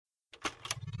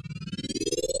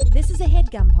is a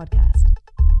HeadGum podcast.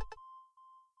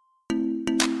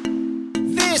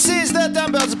 This is the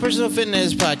Dumbbells of Personal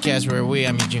Fitness podcast where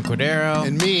I'm Eugene Cordero.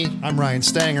 And me, I'm Ryan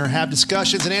Stanger, have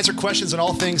discussions and answer questions on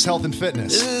all things health and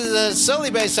fitness. This is solely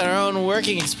based on our own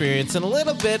working experience and a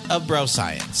little bit of bro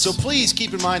science. So please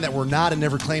keep in mind that we're not and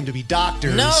never claim to be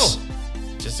doctors. No!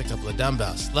 Just a couple of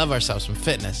dumbbells. Love ourselves from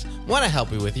fitness. Want to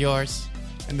help you with yours.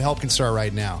 And the help can start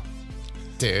right now.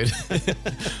 Dude.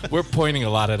 We're pointing a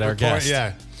lot at our guest.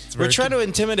 Yeah. We're trying to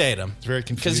intimidate him. It's very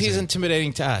Because he's confusing.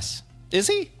 intimidating to us. Is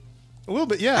he? A little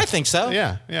bit, yeah. I think so.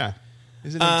 Yeah.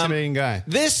 He's an intimidating guy.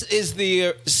 This is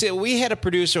we had a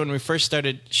producer when we first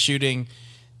started recording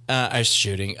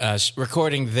this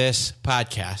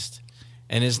podcast,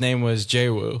 and his name was Jay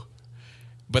Woo.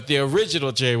 But the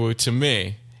original Jay Woo to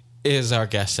me is our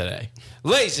guest today.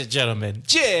 Ladies and gentlemen,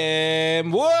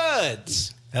 Jim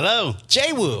Woods. Hello.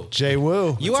 Jay Woo. Jay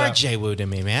Woo. You are Jay Woo to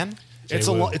me, man. It's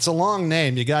a long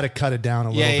name. You got to cut it down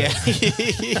a little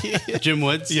bit. Yeah. Jim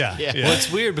Woods? Yeah. Well,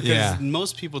 it's weird because Yeah.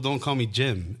 most people don't call me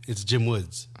Jim. It's Jim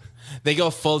Woods. They go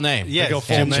full name. Yeah, go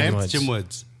full Jim name? Woods. Jim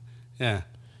Woods. Yeah.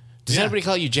 Does Yeah. anybody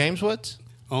call you James Woods?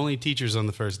 Only teachers on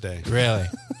the first day. Really?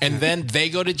 And then they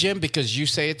go to Jim because you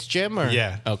say it's Jim? Or?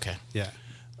 Yeah. Okay. Yeah.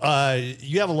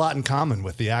 You have a lot in common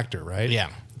with the actor, right? Yeah.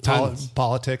 Tons.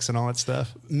 Politics and all that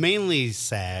stuff. Mainly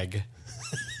SAG.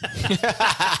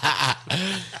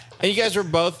 And you guys were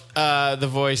both the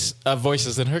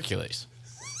voices in Hercules.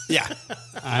 Yeah.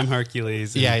 I'm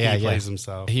Hercules. And Yeah. He plays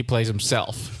himself. He plays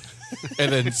himself.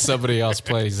 And then somebody else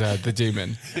plays the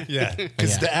demon. Yeah.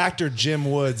 Because Yeah. the actor James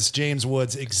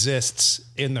Woods, exists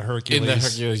in the Hercules, In the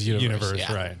Hercules universe.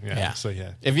 Yeah. Right. Yeah. So,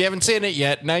 yeah. If you haven't seen it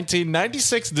yet,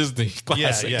 1996 Disney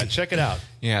classic. Yeah. Check it out.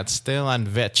 Yeah, it's still on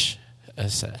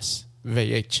VHS.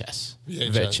 VHS.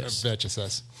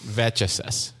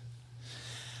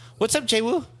 What's up, Jay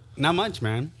Woo? Not much,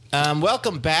 man.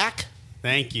 Welcome back.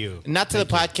 Thank you. Not to the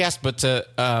podcast, but to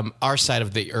our side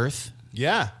of the earth.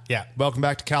 Yeah. Yeah. Welcome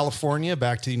back to California,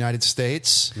 back to the United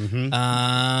States.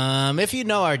 If you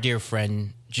know our dear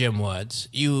friend Jim Woods,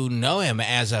 you know him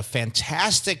as a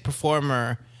fantastic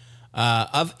performer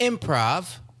of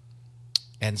improv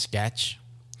and sketch.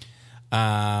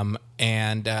 And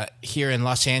here in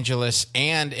Los Angeles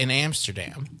and in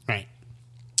Amsterdam Right.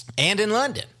 and in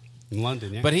London. In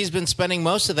London, yeah. But he's been spending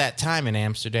most of that time in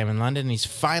Amsterdam and London. He's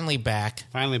finally back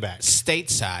Finally back.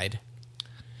 stateside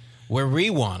where we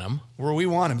want him. Where we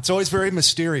want him. It's always very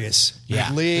mysterious. Yeah.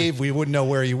 You'd leave, we wouldn't know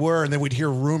where you were, and then we'd hear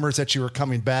rumors that you were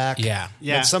coming back. Yeah.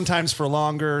 Yeah. And sometimes for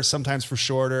longer, sometimes for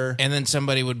shorter. And then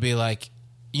somebody would be like,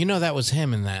 you know, that was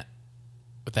him in that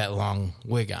with that long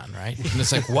wig on, right? And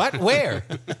it's like, what? Where?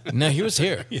 No, he was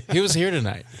here. He was here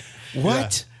tonight.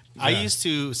 What? I used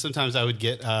to, sometimes I would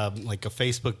get like a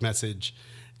Facebook message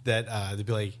that they'd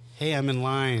be like, hey, I'm in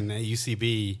line at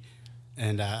UCB.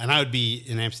 And I would be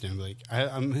in Amsterdam, like,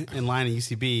 I'm in line at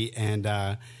UCB, and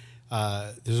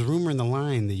there's a rumor in the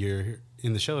line that you're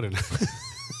in the show tonight.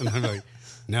 And I'm like,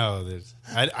 no,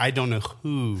 I don't know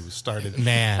who started it.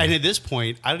 Man. And at this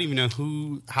point, I don't even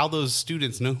know how those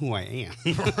students know who I am.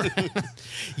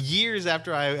 Years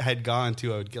after I had gone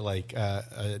to, I would get like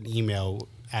an email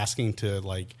asking to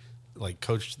like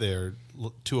coach their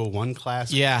 201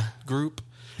 class Yeah. group.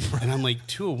 And I'm like,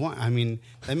 201? I mean,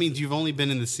 that means you've only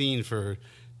been in the scene for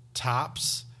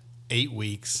tops 8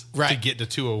 weeks to Right. get to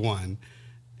 201.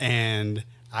 And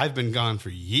I've been gone for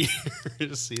years.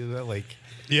 You know, like,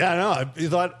 Yeah, no, I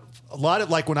thought a lot of,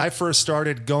 like, when I first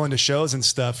started going to shows and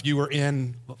stuff, you were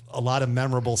in a lot of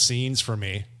memorable scenes for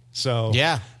me. So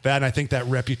Yeah. that, and I think that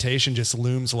reputation just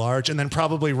looms large. And then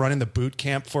probably running the boot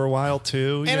camp for a while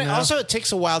too. And you know? also, it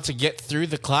takes a while to get through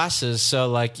the classes. So,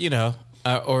 like, you know,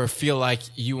 or feel like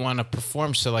you want to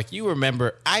perform. So, like, you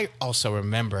remember, I also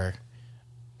remember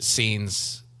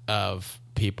scenes of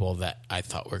people that I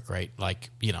thought were great,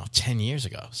 like, you know, 10 years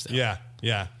ago. Still.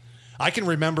 Yeah. I can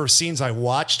remember scenes I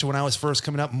watched when I was first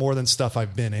coming up more than stuff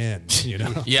I've been in, you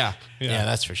know? Yeah,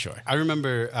 that's for sure. I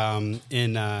remember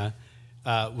when I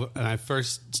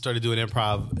first started doing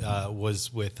improv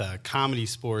was with Comedy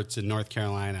Sports in North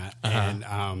Carolina.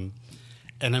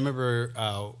 And I remember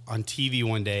on TV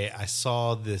one day, I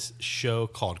saw this show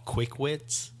called Quick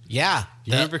Wits. Yeah.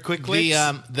 You remember Quick Wits?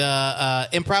 The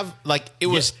improv, like, it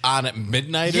was on at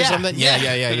midnight or Yeah, something?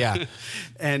 Yeah.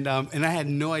 And I had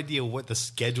no idea what the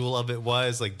schedule of it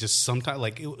was. Like, just sometimes,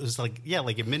 like, it was like,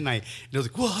 like at midnight. And I was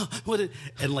like, whoa, what?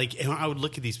 And I would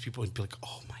look at these people and be like,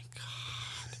 oh my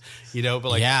God. You know, but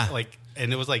like,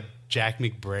 and it was like Jack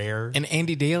McBrayer. And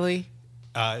Andy Daly?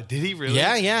 Did he really?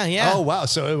 Yeah. Oh, wow.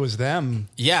 So it was them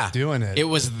doing it. It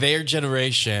was their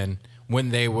generation when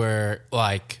they were,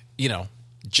 like, you know,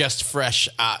 just fresh,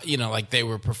 like they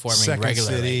were performing Second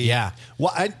regularly. City. Yeah.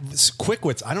 Well, Quick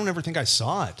Wits, I don't ever think I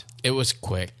saw it. It was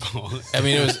quick. I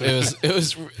mean, it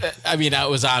was. I mean, I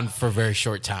was on for a very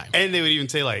short time. And they would even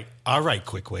say like, "All right,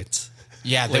 quick wits."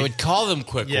 Yeah, they would call them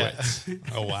quick Yeah. wits.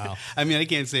 Oh, wow. I mean, I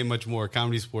can't say much more.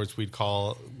 Comedy sports, we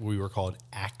were called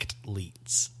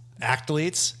actleets.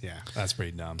 Actleets? Yeah. That's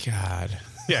pretty dumb. God.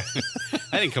 Yeah,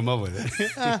 I didn't come up with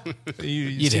it.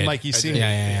 You seem did. like you seem.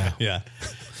 Yeah.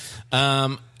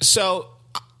 So,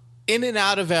 in and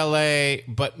out of LA,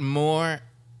 but more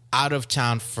out of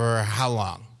town for how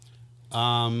long?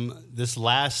 This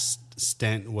last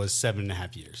stint was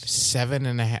 7.5 years.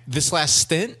 7.5. This last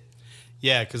stint?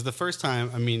 Yeah, because the first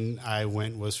time, I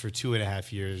went was for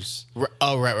 2.5 years.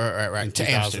 Oh, right. In To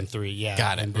Amsterdam. 2003. Yeah,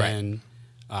 Got it. And then,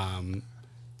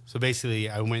 so basically,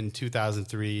 I went in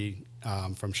 2003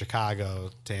 from Chicago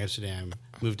to Amsterdam,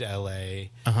 moved to LA,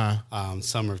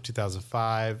 summer of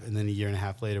 2005, and then a year and a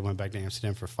half later, went back to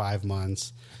Amsterdam for 5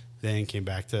 months. Then came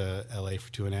back to LA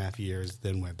for 2.5 years.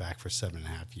 Then went back for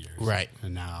 7.5 years. Right.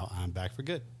 And now I'm back for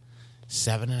good.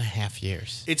 7.5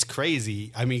 years. It's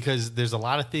crazy. I mean, because there's a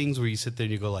lot of things where you sit there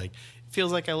and you go like, it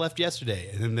feels like I left yesterday.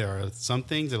 And then there are some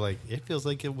things that are like, it feels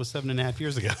like it was 7.5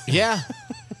 years ago. Yeah.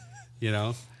 You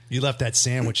know? You left that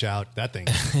sandwich out. That thing.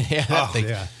 Yeah. That thing.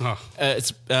 Yeah.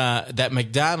 It's that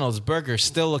McDonald's burger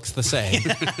still looks the same,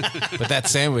 but that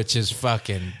sandwich is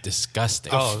fucking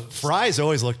disgusting. Oh, Fries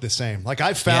always look the same. Like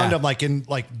I found Yeah. them like in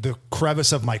like the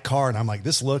crevice of my car, and I'm like,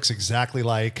 this looks exactly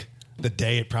like the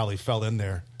day it probably fell in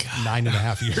there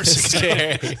 9.5 years ago.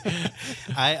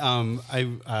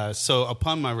 Scary. So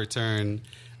upon my return,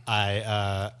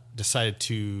 I decided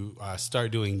to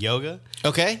start doing yoga.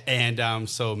 Okay. And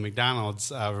so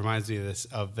McDonald's reminds me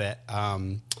of that.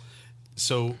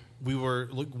 So we were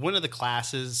one of the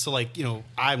classes. So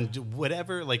I'm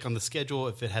whatever on the schedule.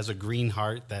 If it has a green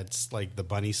heart, that's like the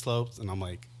bunny slopes, and I'm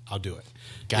like, I'll do it.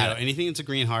 Got it. Anything that's a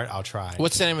green heart, I'll try.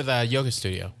 What's the name of the yoga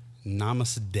studio?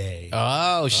 Namaste?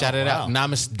 Oh, shout it wow. out.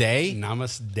 Namaste.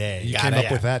 Namaste. You Got came it.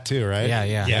 up with that too, right? Yeah.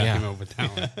 Yeah, I came up with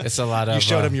that one. It's a lot of. You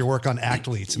showed him your work on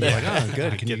Actleets, and they're like, "Oh,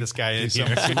 good. Can Get you this guy in do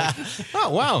here. something?"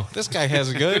 Oh wow, this guy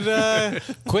has good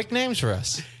quick names for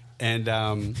us. And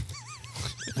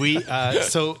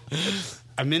so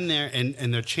I'm in there,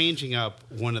 and they're changing up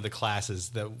one of the classes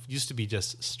that used to be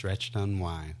just stretch and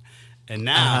unwind, and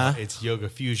now it's yoga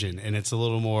fusion, and it's a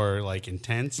little more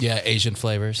intense. Yeah, Asian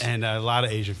flavors. And a lot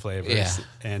of Asian flavors. Yeah.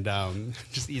 And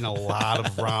just eating a lot of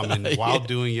ramen while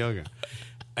doing yoga.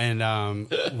 And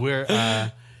we're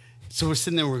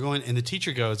sitting there, we're going, and the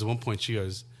teacher goes, at one point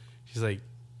she's like,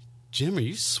 Jim, are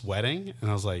you sweating? And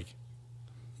I was like,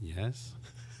 yes.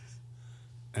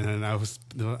 And then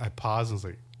I paused and was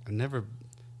like, I've never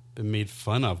been made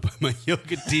fun of by my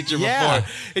yoga teacher before.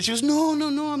 And she goes, no,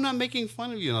 I'm not making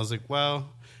fun of you. And I was like, well,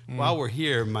 while we're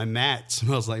here, my mat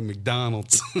smells like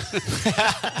McDonald's.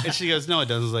 And she goes, no, it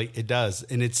doesn't. I was like, it does.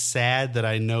 And it's sad that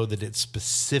I know that it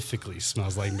specifically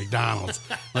smells like McDonald's.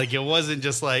 It wasn't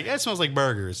just it smells like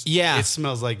burgers. Yeah. It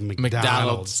smells like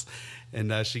McDonald's.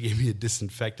 And she gave me a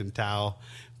disinfectant towel.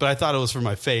 But I thought it was for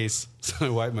my face. So I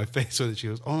wiped my face with it. She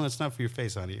goes, oh, no, it's not for your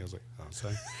face, honey. I was like, oh,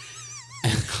 sorry.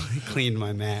 Cleaned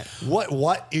my mat.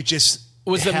 What? It just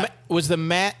Was the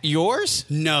mat yours?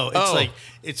 No, it's Oh.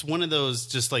 it's one of those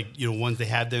just ones they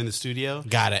had there in the studio.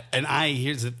 Got it. And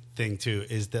here's the thing too,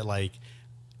 is that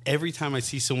every time I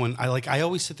see someone, I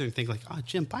always sit there and think oh,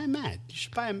 Jim, buy a mat. You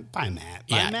should buy a mat. Buy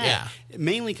Yeah, a mat. yeah.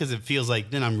 Mainly because it feels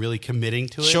like then I'm really committing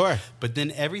to it. Sure. But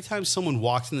then every time someone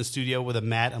walks in the studio with a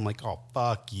mat, I'm like, oh,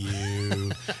 fuck you.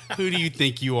 Who do you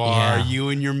think you are? Yeah. You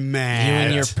and your mat. You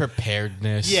and your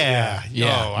preparedness. Yeah.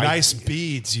 Yeah. Oh, nice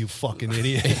beads, you fucking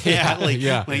idiot.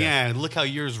 Yeah. Look how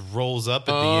yours rolls up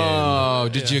at the end. Oh,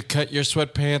 did you cut your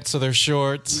sweatpants so they're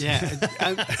shorts? Yeah,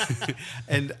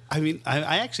 and I mean,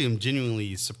 I actually am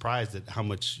genuinely surprised at how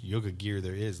much yoga gear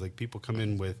there is. People come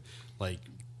in with like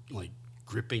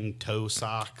gripping toe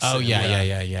socks. Oh, and,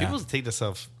 yeah. People take this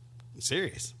stuff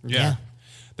serious. Yeah.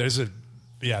 There's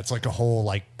it's like a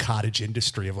whole cottage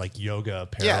industry of yoga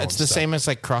apparel. Yeah, it's and the stuff. same as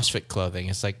CrossFit clothing.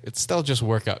 It's it's still just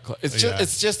workout clothes. Yeah.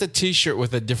 It's just a T-shirt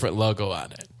with a different logo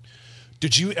on it.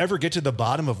 Did you ever get to the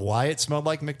bottom of why it smelled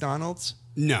like McDonald's?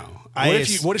 No,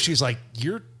 What if she's like,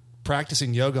 you're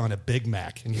practicing yoga on a Big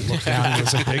Mac, and you look down and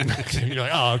there's a Big Mac, and you're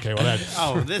like, oh, okay, well that.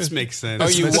 Oh, this makes sense.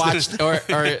 Or you watched, or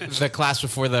the class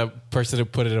before the person who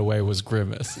put it away was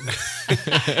Grimace.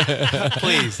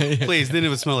 please. Then it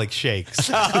would smell like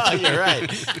shakes. Oh, you're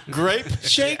right. Grape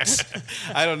shakes?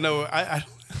 I don't know. I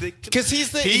don't think Because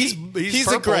he's a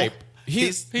purple. grape.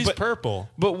 He's but, purple.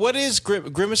 But what is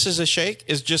Grimace is a shake?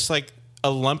 Is just like a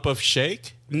lump of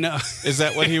shake? No, Is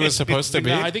that what he was supposed to be?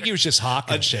 No, I think he was just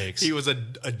hawking shakes. he was a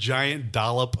giant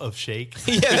dollop of shake.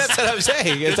 Yeah, that's what I'm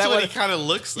saying. Is That's that what what? he kind of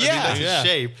looks like. Yeah, That's yeah.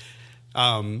 his shape.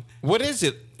 What is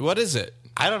it? What is it?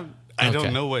 I don't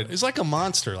Okay. know what. It's like a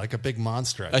monster, like a big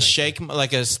monster. I A think. shake,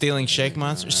 like a stealing shake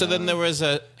monster. So then there was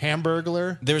a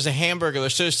Hamburglar, hamburger.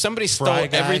 So somebody stole Fry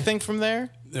guy. everything from there.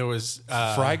 There was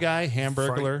Fry Guy,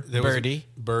 Hamburglar. there was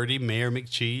Birdie. Mayor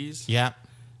McCheese. Yeah.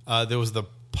 There was the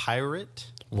pirate.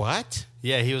 What?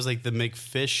 Yeah, he was like the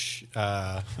McFish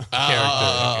character.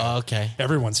 Oh, okay.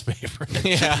 Everyone's favorite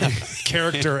Yeah.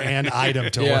 character and item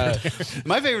to Yeah. order.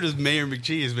 My favorite is Mayor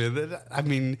McCheese, man. I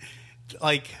mean,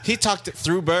 like, He talked it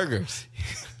through burgers.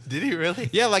 did he really?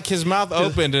 Yeah, like his mouth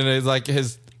opened and it's like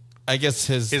his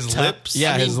tongue- lips?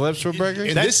 Yeah, I mean, his lips were burgers.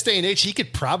 In this day and age, he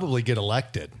could probably get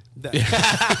elected.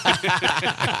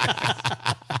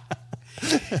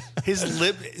 His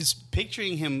lip is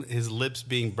picturing him. His lips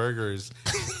being burgers,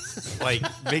 like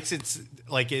makes it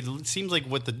like it seems like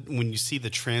when you see the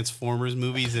Transformers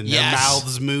movies and their Yes.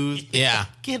 mouths move. Yeah.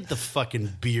 Get the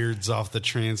fucking beards off the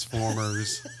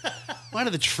Transformers. Why do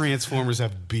the Transformers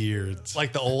have beards?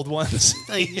 Like the old ones.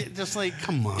 Like, just like,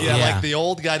 come on. Yeah, Yeah. like the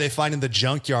old guy they find in the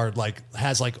junkyard, like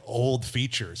has like old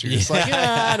features. You're just like,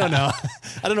 I don't know.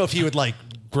 I don't know if he would like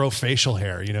grow facial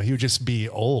hair. You know, he would just be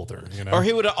older. You know, Or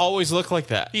he would always look like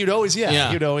that. he'd always,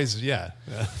 Yeah. he'd always,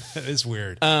 it's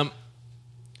weird.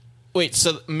 Wait,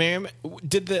 so Mary,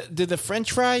 did the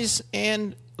French fries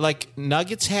and like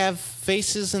nuggets have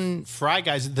faces and Fry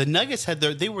Guys, the Nuggets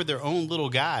they were their own little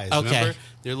guys. Okay. Remember?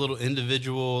 Their little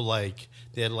individual,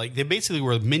 they basically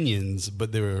were minions,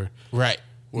 but they were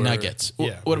nuggets?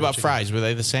 yeah, What were about chicken. fries? Were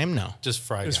they the same? No. just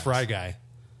Fry This Guys. Fry Guy.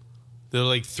 They're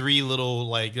like three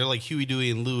little, they're like Huey,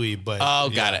 Dewey, and Louie, but Oh,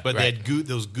 got it. But Right. they had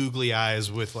those googly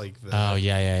eyes with like the. Oh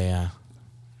yeah.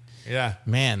 Yeah,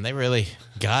 Man, they really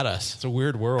got us. it's a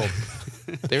weird world.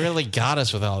 They really got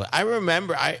us with all that. I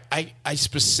remember, I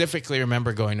specifically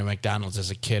remember going to McDonald's as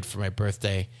a kid for my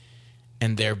birthday,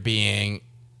 and there being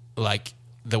like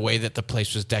the way that the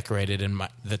place was decorated and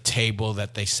the table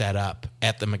that they set up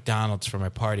at the McDonald's for my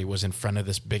party was in front of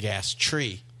this big ass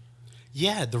tree.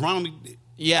 Yeah, the Ronald.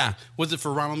 Yeah. Was it for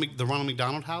the Ronald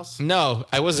McDonald House? No,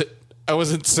 I wasn't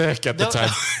sick at the time,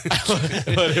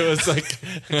 but it was like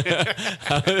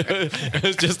it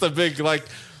was just a big like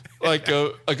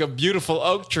a beautiful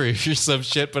oak tree or some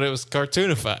shit, but it was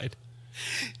cartoonified.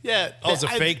 Yeah. Oh, it's a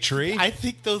fake tree? I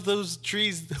think those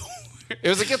trees. It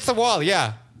was against the wall.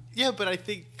 Yeah. Yeah, but I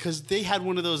think because they had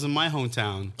one of those in my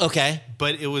hometown, Okay.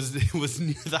 but it was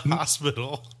near the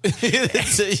hospial.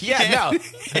 Yeah.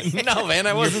 No, man.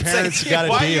 I wasn't Your parents saying. got a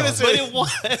Why are you deal. gonna But say it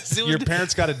was. It Your would-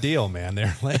 parents got a deal, man.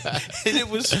 They're like, and it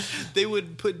was they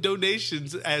would put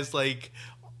donations as like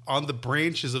on the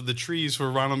branches of the trees for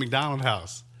Ronald McDonald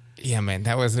House. Yeah, man.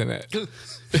 That wasn't it.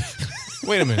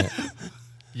 Wait a minute.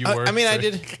 You I mean,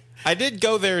 I did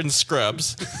go there in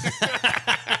scrubs.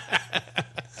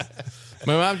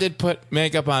 My mom did put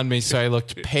makeup on me, so I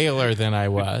looked paler than I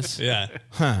was. yeah.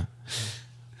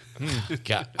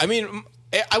 God. I mean,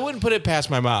 I wouldn't put it past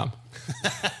my mom.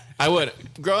 I would.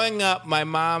 Growing up, my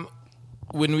mom,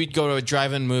 when we'd go to a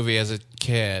drive-in movie as a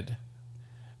kid,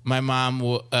 my mom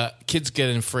will, kids get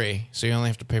in free, so you only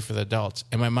have to pay for the adults.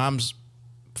 And my mom's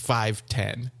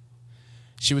 5'10".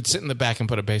 She would sit in the back and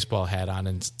put a baseball hat on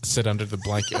and sit under the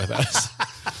blanket with us.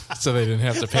 So they didn't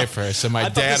have to pay for her. So my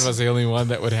thought dad this- was the only one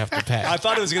that would have to pay. I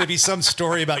thought it was going to be some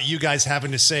story about you guys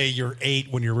having to say you're 8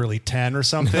 when you're really 10 or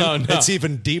something. No, no. It's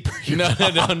even deeper.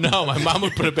 No. My mom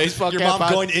would put a baseball Your cap mom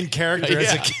on. going in character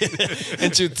as a Yeah. kid.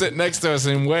 And she'd sit next to us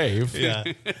and wave. Yeah.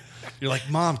 You're like,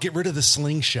 Mom, get rid of the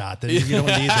slingshot. You don't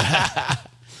need that.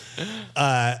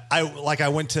 I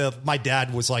went to, my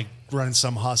dad was like running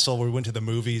some hustle where we went to the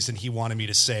movies and he wanted me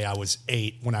to say I was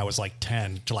 8 when I was like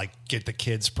 10 to like get the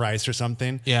kids price or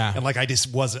something. Yeah. And like I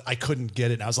couldn't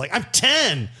get it. And I was like, I'm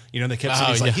 10. You know, and they kept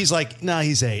saying, yeah. he's like, no,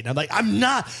 he's 8. And I'm like, I'm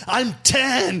not, I'm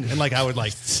 10. And like I would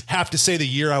like have to say the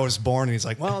year I was born. And he's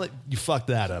like, well, you fucked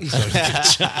that up. So good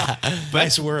job.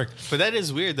 Nice work. But that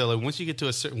is weird though. Like once you get to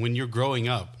a certain, when you're growing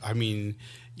up, I mean,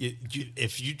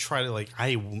 if you try to like, I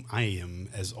am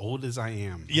as old as I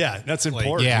am. Yeah, that's Like,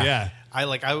 important. yeah. Yeah.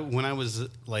 When I was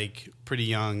like pretty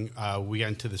young, we got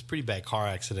into this pretty bad car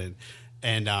accident,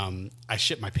 and I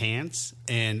shit my pants,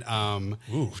 and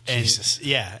Ooh, and, Jesus.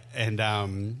 yeah, and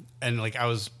like I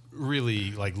was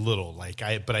really like little,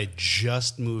 but I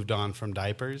just moved on from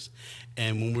diapers,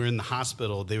 and when we were in the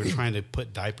hospital, they were trying to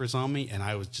put diapers on me, and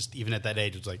I was just even at that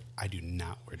age, was like, I do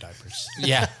not wear diapers.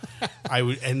 Yeah.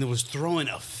 And it was throwing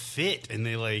a fit, and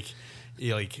they like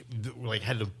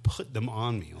had to put them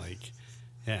on me, like.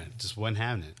 Yeah, just wasn't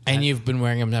having it. And you've been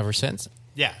wearing them ever since.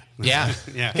 Yeah. Yeah.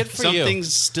 Yeah. Good for Some you.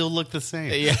 things still look the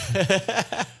same.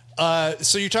 Yeah.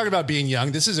 So you're talking about being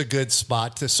young. This is a good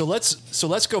spot to. So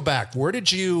let's go back. Where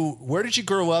did you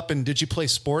grow up, and did you play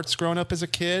sports growing up as a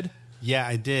kid? Yeah,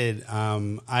 I did. I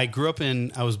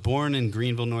was born in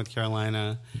Greenville, North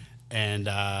Carolina, and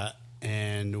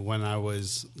when I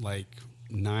was like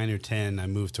 9 or 10, I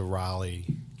moved to Raleigh,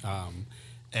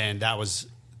 and that was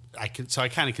I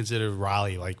kind of considered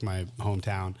Raleigh like my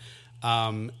hometown,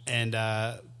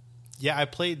 yeah, I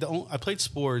played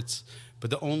sports,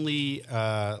 but the only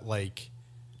like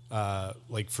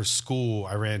for school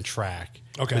I ran track.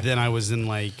 Okay, but then I was in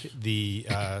like the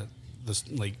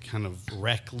like kind of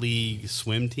rec league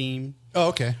swim team. Oh,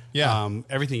 okay, yeah.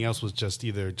 Everything else was just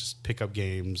either pickup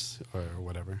games or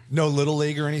whatever. No little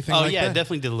league or anything. Oh like yeah, that?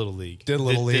 definitely did Little League. Did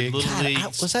Little League.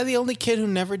 God, was I the only kid who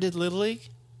never did Little League?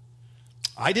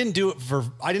 I didn't do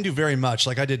very much.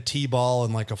 Like I did t-ball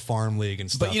and like a farm league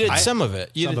and stuff. But you did some of it.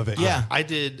 Some of it, Yeah. I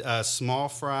did small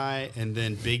fry and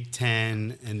then Big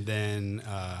Ten and then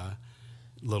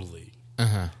Little League.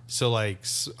 Uh-huh. So like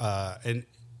and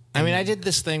I mean, I did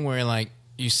this thing where like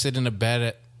you sit in a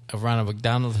bed around a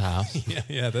McDonald's house.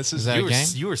 yeah. This is that you a game?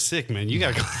 you were sick, man. You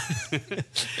gotta go.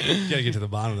 you gotta get to the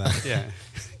bottom of that. Yeah,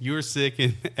 you were sick,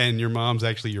 and your mom's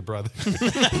actually your brother,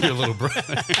 your little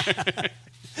brother.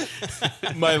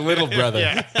 My little brother.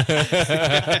 Yeah.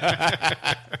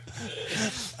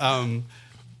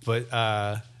 But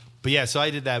yeah, so I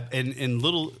did that, and in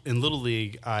little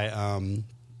league, I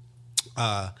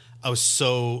was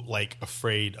so like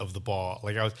afraid of the ball.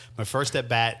 Like my first at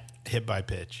bat hit by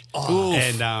pitch,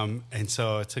 and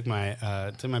so I took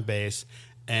my base,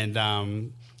 and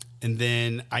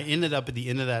then I ended up at the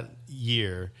end of that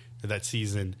year or that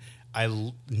season, I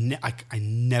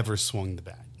never swung the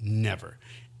bat, never.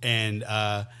 And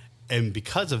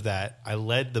because of that, I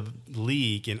led the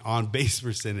league in on base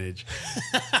percentage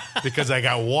because I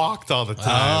got walked all the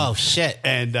time. Oh shit!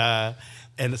 And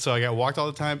so I got walked all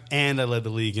the time, and I led the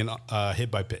league in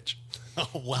hit by pitch. Oh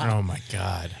wow! Oh my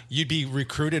god! You'd be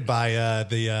recruited by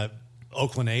the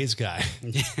Oakland A's guy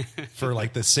for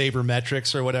like the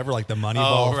sabermetrics or whatever, like the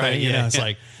Moneyball right, thing. yeah, You know, it's yeah.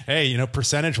 like, hey,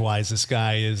 percentage wise, this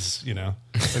guy is a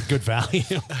good value.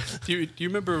 Do you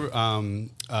remember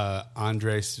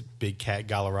Andres Big Cat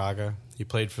Galarraga? He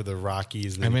played for the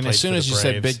Rockies. And I then he mean, played as soon for as the you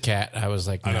said Braves. Big Cat, I was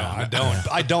like, no, I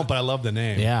don't, but I love the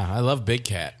name. Yeah, I love Big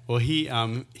Cat. Well,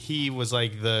 he was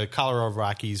like the Colorado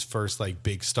Rockies' first like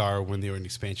big star when they were an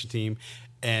expansion team,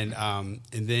 and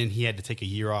then he had to take a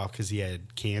year off because he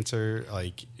had cancer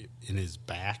like in his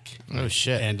back. Oh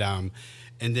shit! And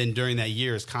then during that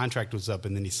year, his contract was up,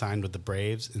 and then he signed with the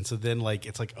Braves. And so then like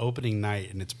it's like opening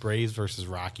night, and it's Braves versus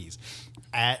Rockies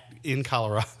in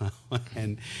Colorado,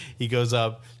 and he goes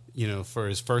up, for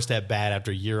his first at bat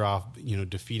after a year off,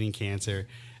 defeating cancer,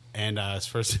 and his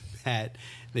first at bat,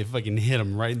 they fucking hit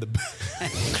him right in the back.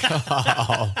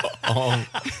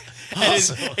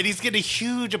 And he's getting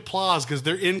huge applause because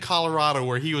they're in Colorado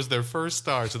where he was their first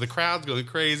star. So the crowd's going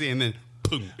crazy, and then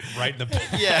boom, Right in the back.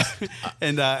 yeah.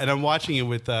 And I'm watching it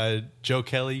with Joe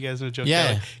Kelly. You guys know Joe Yeah.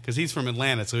 Kelly? Because he's from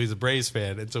Atlanta, so he's a Braves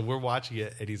fan. And so we're watching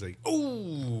it, and he's like,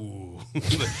 ooh.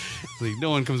 Like,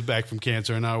 no one comes back from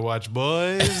cancer in our watch,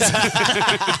 boys.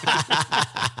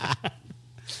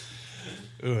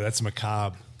 Ooh, that's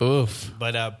macabre. Oof.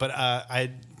 But I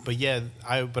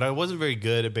wasn't very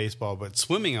good at baseball, but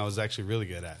swimming I was actually really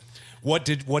good at. What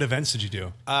events did you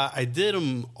do? I did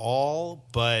them all,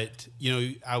 but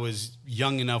I was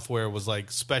young enough where it was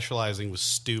like specializing was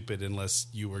stupid unless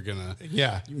you were gonna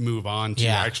move on to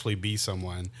actually be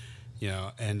someone,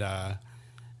 and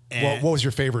What was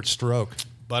your favorite stroke?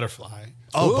 butterfly.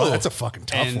 Oh, but Ooh. that's a fucking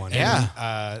tough one.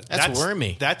 That's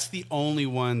wormy. That's the only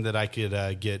one that I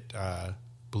could get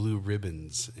blue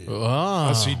ribbons in.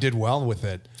 Oh, so you did well with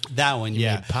it. That one,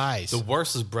 yeah. made pies. The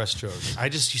worst is breaststroke. I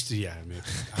just used to, I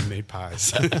made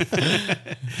pies.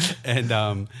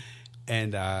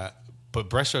 But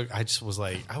breaststroke, I just was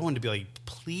like, I wanted to be like,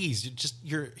 please,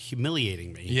 you're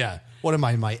humiliating me. Yeah. What am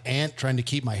I, my aunt trying to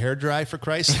keep my hair dry, for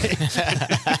Christ's sake?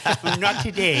 Not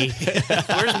today.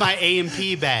 Where's my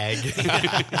A&P bag?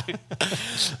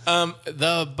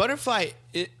 The butterfly.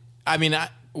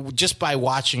 Just by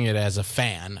watching it as a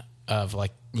fan of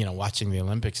watching the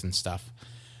Olympics and stuff,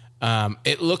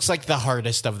 it looks like the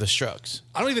hardest of the strokes.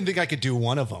 I don't even think I could do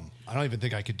one of them. I don't even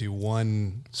think I could do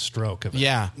one stroke of it.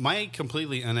 Yeah, My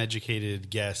completely uneducated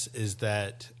guess is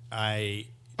that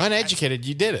uneducated.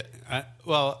 You did it.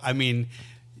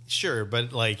 Sure,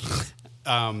 but like,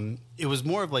 it was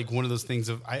more of like one of those things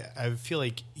of I feel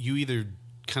like you either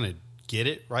kind of get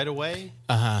it right away,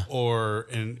 or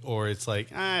it's like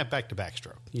back to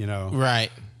backstroke, you know,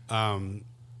 Right.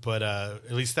 But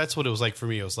at least that's what it was like for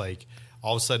me. It was like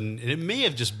all of a sudden, and it may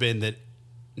have just been that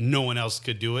no one else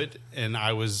could do it, and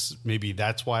maybe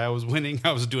that's why I was winning.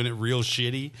 I was doing it real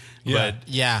shitty, but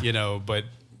you know, but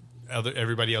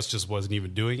everybody else just wasn't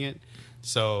even doing it.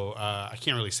 So I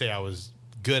can't really say I was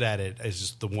good at it. It's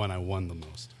just the one I won the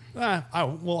most.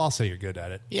 I'll say you're good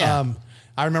at it. Yeah.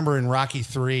 I remember in Rocky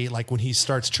 3, like when he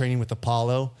starts training with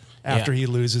Apollo, after he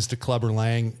loses to Clubber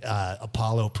Lang,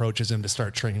 Apollo approaches him to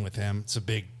start training with him. It's a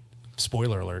big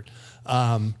spoiler alert.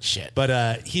 Shit.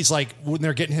 But he's like, when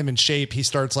they're getting him in shape, he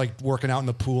starts like working out in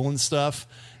the pool and stuff.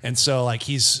 And so like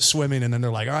he's swimming, and then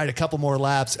they're like, all right, a couple more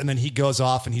laps. And then he goes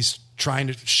off and he's trying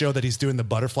to show that he's doing the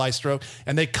butterfly stroke.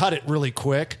 And they cut it really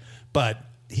quick, but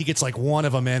he gets like one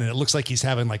of them in, and it looks like he's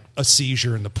having like a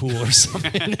seizure in the pool or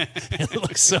something. It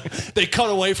looks so. They cut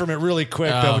away from it really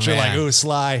quick, though, but you're like, ooh,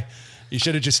 Sly, you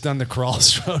should have just done the crawl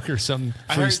stroke or some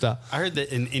freestyle. I heard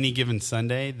that in Any Given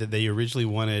Sunday that they originally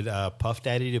wanted Puff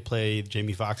Daddy to play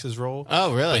Jamie Foxx's role.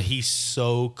 Oh, really? But he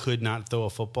so could not throw a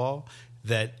football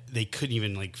that they couldn't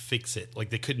even like fix it. Like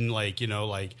they couldn't like, you know,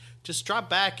 like just drop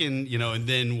back and, you know, and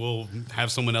then we'll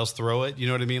have someone else throw it. You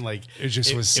know what I mean? Like it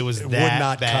was that would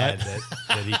not bad cut.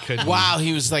 that he couldn't. Wow,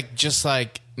 he was like just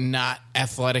like not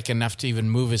athletic enough to even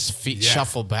move his feet,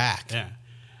 shuffle back. Yeah.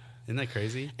 Isn't that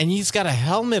crazy? And he's got a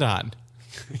helmet on.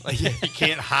 Like you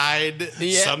can't hide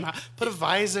somehow. Put a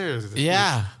visor.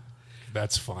 Yeah.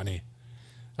 That's funny.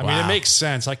 I Wow. mean, it makes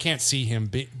sense. I can't see him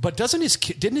but didn't his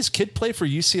kid play for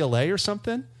UCLA or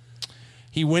something?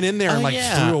 He went in there and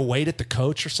threw a weight at the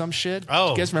coach or some shit.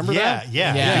 Oh, you guys remember that?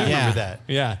 Yeah, Yeah, I remember that.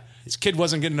 Yeah. His kid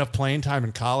wasn't getting enough playing time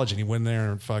in college, and he went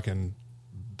there and fucking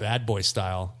bad boy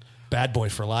style. Bad boy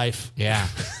for life. Yeah.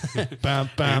 Bum,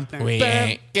 bum, We bum,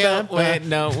 ain't bum, going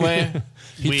nowhere.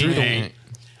 He threw the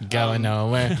Going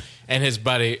nowhere. And his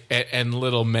buddy and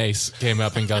little Mace came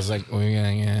up and goes like, "We're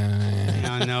gonna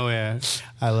Out of nowhere.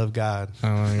 I love God.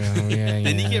 Didn't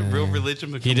Didn't he get real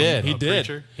religion? He did. He did.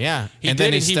 Preacher? Yeah. He and did,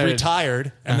 then and he started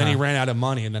retired, and then he ran out of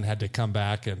money, and then had to come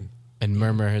back and and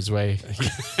murmur his way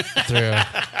through.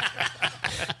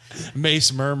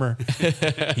 Mace Murmur.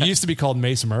 He used to be called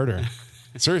Mace Murder.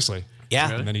 Seriously.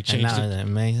 Yeah. And then he changed it. But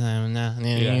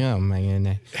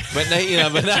now, you know,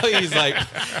 but now he's like,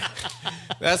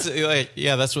 that's like,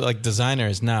 yeah, that's what like designer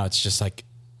is now. It's just like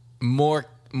more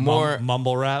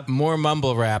Mumble rap. more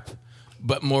mumble rap,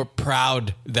 but more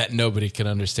proud that nobody can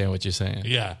understand what you're saying.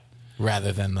 Yeah.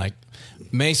 Rather than like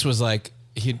Mace was like,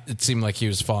 it seemed like he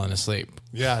was falling asleep.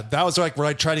 Yeah, that was like where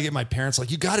I tried to get my parents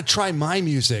like, you got to try my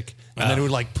music, and then it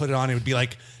would like put it on. It would be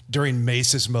like during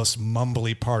Mace's most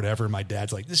mumbly part ever. My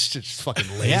dad's like, this shit's just fucking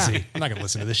lazy. Yeah. I'm not gonna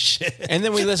listen to this shit. And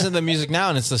then we listen to the music now,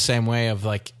 and it's the same way of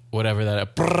like whatever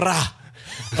that.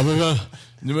 And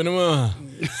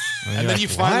then you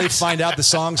finally find out the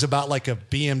song's about like a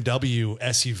BMW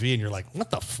SUV, and you're like, what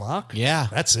the fuck? Yeah.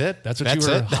 that's it. That's what you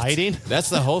were hiding. That's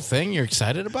the whole thing you're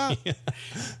excited about.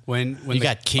 When You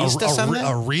got keys to something?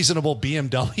 a reasonable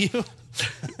BMW.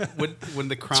 when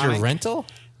the It's Chronic your rental?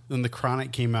 when the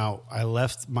Chronic came out, I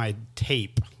left my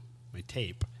tape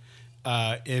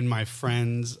in my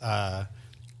friend's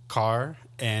car,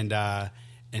 and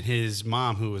his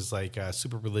mom, who was like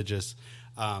super religious,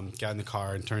 got in the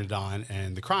car and turned it on,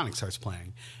 and the Chronic starts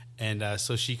playing, and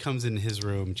so she comes in his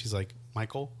room, and she's like,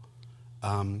 Michael,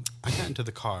 I got into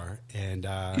the car, and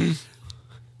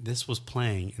this was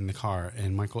playing in the car,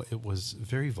 and Michael, it was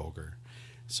very vulgar,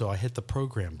 so I hit the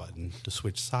program button to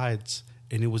switch sides,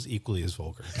 and it was equally as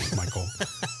vulgar, Michael.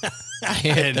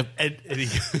 and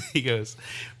he goes,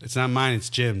 it's not mine, it's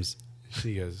Jim's.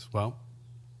 She goes, well,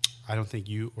 I don't think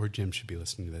you or Jim should be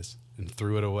listening to this, and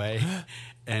threw it away.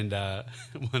 And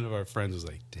one of our friends was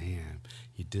like, damn,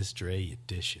 you diss Dre, you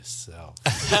dish yourself.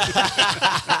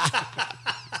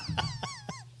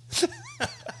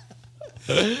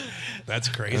 That's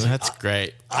crazy. That's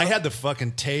great. I had the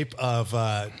fucking tape of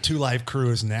Two Live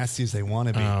Crew, As Nasty as They Want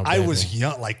to Be. Oh, I baby. was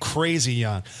young, like crazy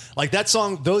young. Like that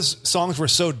song, those songs were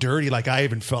so dirty. Like I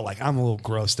even felt like I'm a little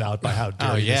grossed out by how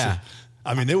dirty. yeah. This is.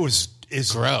 I mean,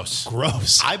 it's Gross.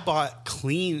 Gross. I bought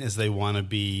Clean as They Want to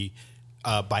Be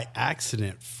by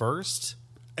accident first,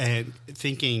 and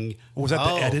thinking, Was that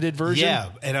the edited version?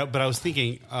 Yeah, but I was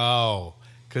thinking,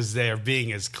 because they're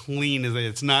being as clean as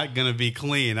it's not going to be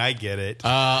clean. I get it.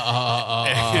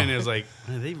 And it was like,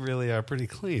 they really are pretty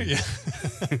clean. Yeah.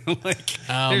 Like,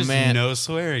 there's man. no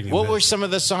swearing. in What this. were some of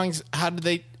the songs? How did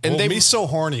they? And Well, they Me So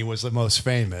Horny was the most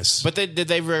famous. But did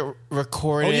they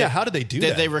record? Oh, it? yeah, how did they do that?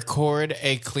 Did they record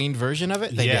a clean version of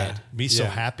it? They Yeah. did. Me So Yeah.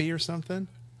 Happy or something?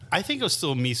 I think it was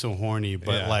still Me So Horny,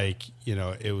 but Yeah. like, you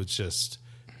know, it was just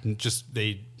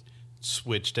they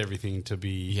switched everything to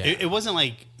be. Yeah. It wasn't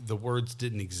like the words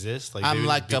didn't exist. Like they I'm would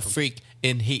like be a from- freak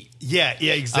in heat. Yeah,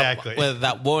 exactly.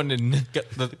 Without warning, got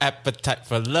the appetite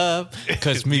for love,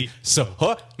 cause me so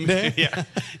horny. Yeah.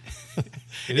 It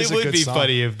It is a would good be song.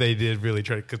 funny if they did really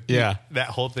try to. 'Cause Yeah. that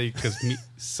whole thing because me,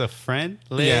 so friend,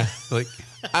 Yeah. like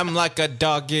I'm like a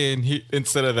dog in heat.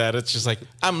 Instead of that, it's just like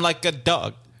I'm like a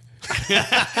dog.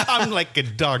 I'm like a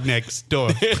dog next door.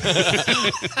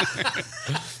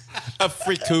 A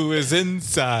freak who is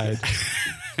inside.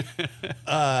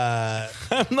 I'm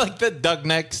like the dog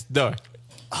next door.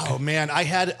 Oh man, I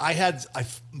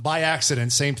by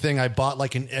accident, same thing. I bought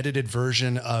like an edited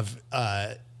version of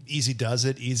Easy Does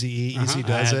It, Easy E, Easy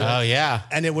Does It. Oh yeah.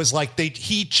 And it was like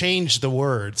he changed the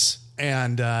words,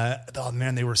 and oh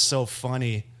man, they were so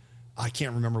funny. I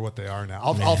can't remember what they are now.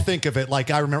 I'll think of it.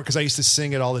 Like I remember because I used to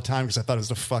sing it all the time because I thought it was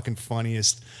the fucking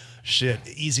funniest shit.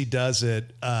 Easy Does It.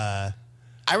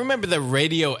 I remember the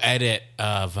radio edit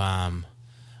of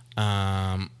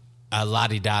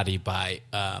Lottie Dottie by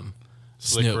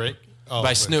Slick Snoop. Rick? Oh, by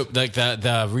right. Snoop, like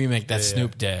the remake that Yeah,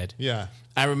 Snoop did. Yeah.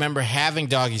 I remember having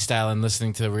Doggy Style and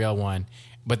listening to the real one,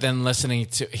 but then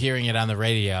hearing it on the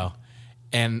radio,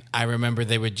 and I remember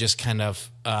they would just kind of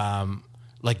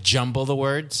like jumble the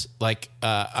words like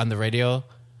on the radio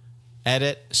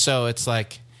edit. So it's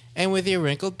like, and with your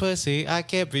wrinkled pussy, I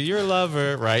can't be your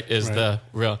lover, right? Is the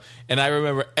real. And I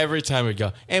remember every time we'd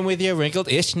go, and with your wrinkled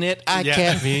ishnit, I Yeah.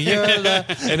 can't be your lover.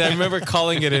 And I remember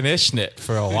calling it an ishnit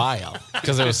for a while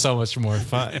because it was so much more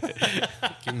fun.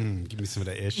 Give me some of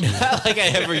that ish. Not like I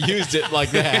ever used it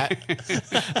like that.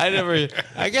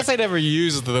 I guess I never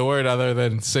used the word other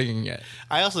than singing it.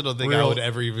 I also don't think I Real- would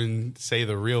ever even say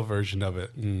the real version of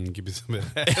it. Give me some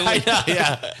of that. I know,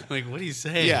 yeah. Like, what are you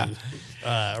saying? Yeah.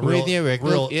 Real, With your real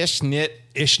real ishnit.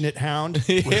 Ishnit Hound.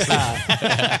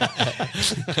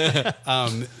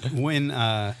 When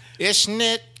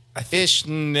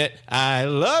Ishnit, I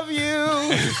love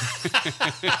you.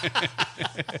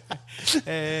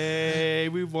 hey,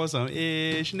 we want some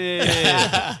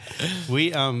ishness.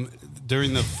 We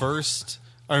during the first,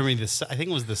 or I mean, I think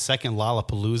it was the second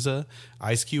Lollapalooza.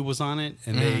 Ice Cube was on it,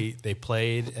 and they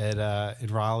played at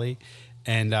in Raleigh,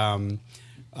 and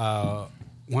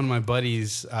one of my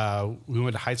buddies, we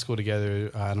went to high school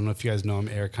together. I don't know if you guys know him,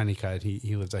 Eric Honeycutt.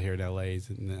 He lives out here in LA. He's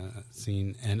in the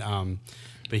scene, and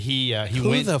but he Who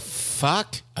went. the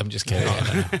fuck? I'm just kidding.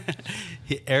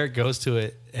 Eric goes to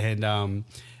it, and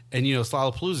you know, it's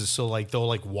Lollapalooza, so like they'll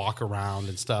like walk around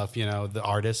and stuff, you know, the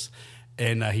artists,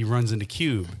 and he runs into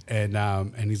Cube,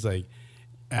 and he's like,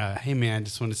 hey man, I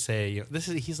just want to say, you know,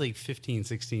 he's like 15,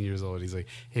 16 years old. He's like,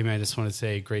 hey man, I just want to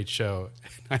say, great show.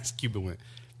 And Ice Cube went,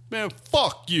 man,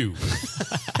 fuck you.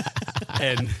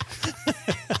 and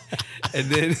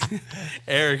then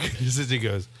Eric just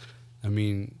goes, I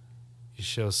mean, your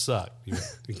show sucked.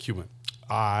 And Cube went,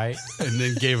 and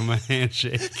then gave him a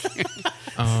handshake.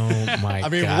 Oh my god. I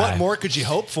mean, what more could you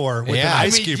hope for with Yeah. an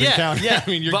Ice I mean, Cube yeah, encounter? yeah. I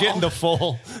mean, you're But getting the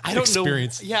full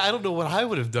experience. know. Yeah, I don't know what I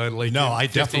would have done. Like, No, in I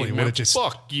 15, definitely man, would've just-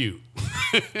 fuck you.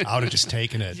 I would have just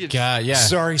taken it. God, yeah.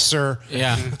 Sorry, sir.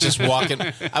 Yeah, just walking.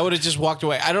 I would have just walked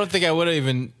away. I don't think I would have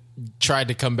even tried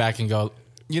to come back and go,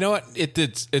 you know what?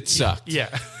 It sucked. Yeah,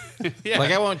 yeah,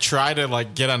 Like I won't try to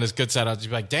like get on his good side. I'll just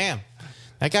be like, damn,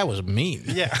 that guy was mean.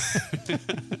 yeah.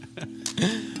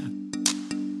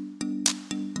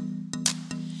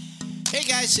 Hey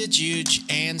guys, it's Huge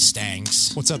and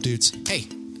Stangs. What's up, dudes? Hey,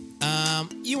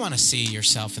 you want to see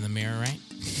yourself in the mirror, right?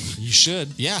 You should.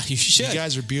 Yeah, you should. You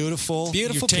guys are beautiful.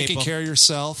 Beautiful You're taking people. care of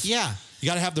yourself. Yeah. You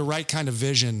got to have the right kind of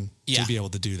vision Yeah. to be able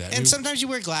to do that. And sometimes you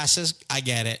wear glasses. I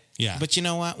get it. Yeah. But you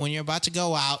know what? When you're about to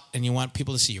go out and you want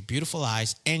people to see your beautiful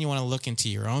eyes and you want to look into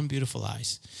your own beautiful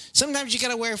eyes, sometimes you got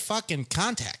to wear fucking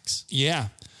contacts. Yeah.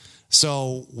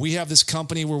 So we have this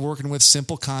company we're working with,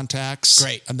 Simple Contacts.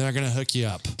 Great. And they're going to hook you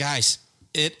up. Guys,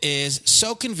 it is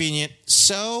so convenient,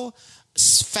 so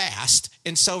fast,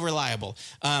 and so reliable.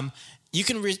 You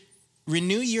can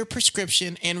renew your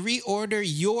prescription and reorder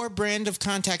your brand of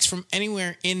contacts from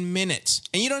anywhere in minutes.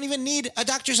 And you don't even need a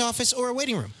doctor's office or a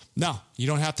waiting room. No, you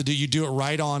don't have to you do it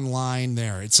right online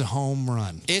there. It's a home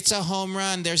run. It's a home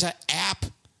run. There's an app.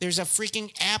 There's a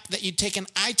freaking app that you take an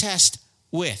eye test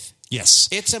with. Yes.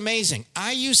 It's amazing.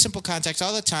 I use Simple Contacts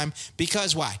all the time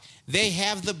because why? They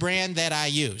have the brand that I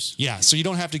use. Yeah, so you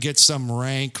don't have to get some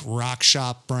rank rock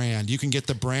shop brand. You can get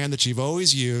the brand that you've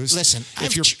always used. Listen,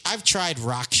 if I've tried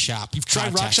Rock Shop. You've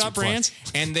tried Rock Shop brands?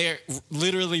 and they're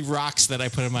literally rocks that I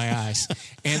put in my eyes,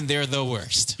 and they're the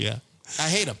worst. yeah. I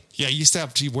hate them. Yeah, you used to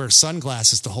have to wear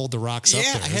sunglasses to hold the rocks up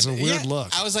there. It's a weird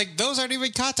look. I was like, those aren't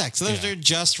even contacts. Those Yeah. are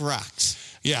just rocks.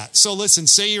 Yeah. So listen,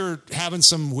 say you're having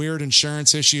some weird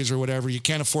insurance issues or whatever, you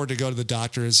can't afford to go to the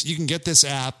doctors. You can get this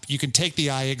app. You can take the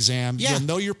eye exam. Yeah. You'll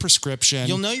know your prescription.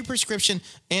 You'll know your prescription,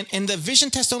 and the vision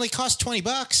test only costs $20.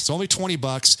 It's only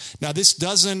 $20. Now, this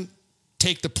doesn't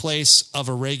take the place of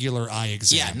a regular eye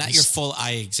exam. Yeah, not your full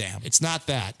eye exam. It's not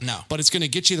that. No. But it's going to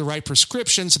get you the right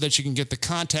prescription so that you can get the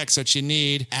contacts that you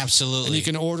need. Absolutely. And you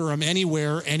can order them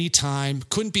anywhere, anytime.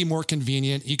 Couldn't be more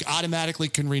convenient. You automatically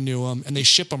can renew them, and they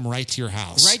ship them right to your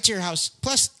house. Right to your house.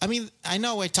 Plus, I mean, I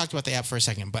know I talked about the app for a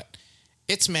second, but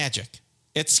it's magic.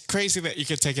 It's crazy that you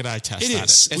could take an eye test. It on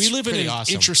is. It. We It's live in pretty an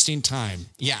awesome. interesting time.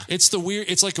 Yeah. It's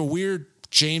like a weird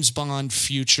James Bond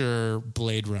future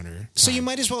Blade Runner. So you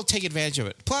might as well take advantage of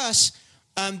it. Plus,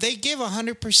 they give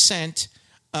 100%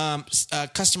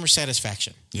 customer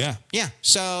satisfaction. Yeah. Yeah.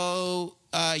 So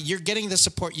you're getting the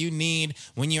support you need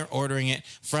when you're ordering it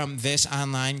from this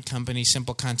online company,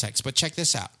 Simple Contacts. But check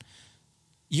this out.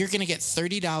 You're going to get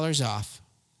 $30 off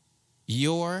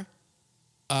your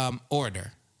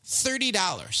order. $30.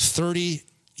 $30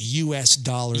 US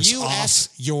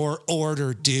off your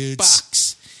order, dudes.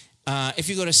 Bucks. If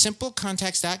you go to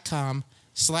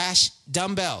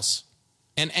simplecontacts.com/dumbbells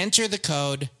and enter the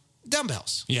code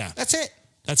dumbbells. Yeah. That's it.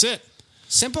 That's it.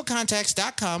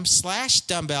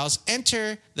 Simplecontacts.com/dumbbells.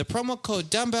 Enter the promo code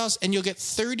dumbbells and you'll get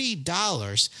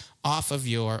 $30 off of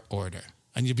your order.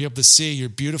 And you'll be able to see your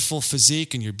beautiful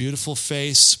physique and your beautiful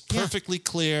face perfectly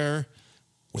clear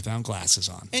without glasses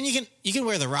on. And you can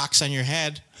wear the rocks on your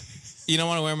head. You don't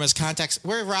want to wear them as contacts.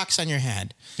 Wear rocks on your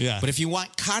head. Yeah. But if you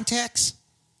want contacts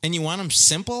and you want them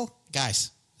simple,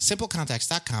 guys,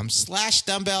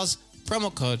 simplecontacts.com/dumbbells,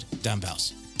 promo code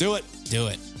dumbbells. Do it. Do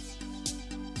it.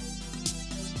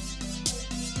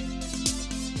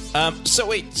 So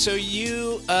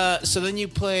then you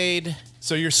played.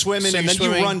 So you're swimming, So and you're then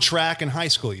swimming. you run track in high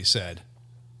school, you said.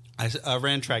 I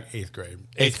ran track 8th grade.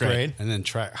 Eighth grade. And then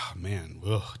track. Oh, man.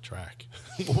 Ugh, track.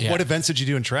 What events did you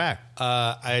do in track?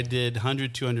 I did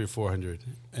 100, 200, 400.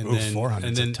 And Ooh, then 400 's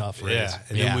and a then, tough race. Yeah.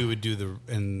 And Yeah. then we would do the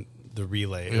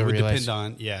relay. The It would relays.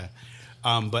 depend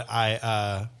on, but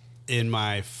I, in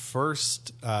my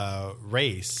first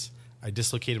race, I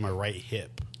dislocated my right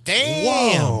hip.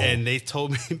 Damn. Whoa. And they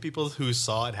told me, people who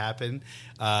saw it happen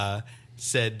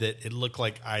said that it looked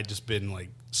like I'd just been like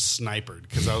snipered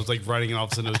because I was like running and all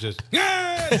of a sudden it was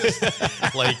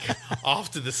just like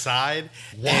off to the side.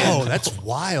 Whoa, that's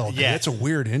wild. Yeah. That's a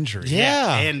weird injury.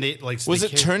 Yeah. And they like Was they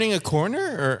it turning a corner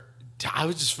or? I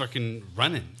was just fucking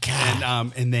running,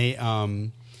 and they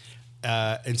and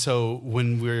so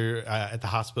when we're at the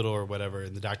hospital or whatever,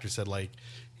 and the doctor said like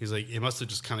he's like it must have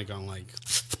just kind of gone like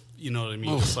you know what I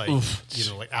mean, just like you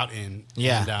know like out in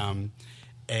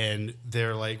and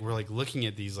they're like we're like looking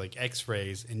at these like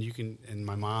X-rays and you can and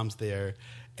my mom's there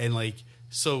and like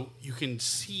so you can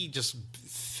see just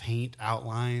faint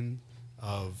outline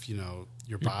of you know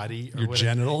your body or Your whatever.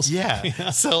 genitals? Yeah.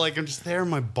 So like I'm just there in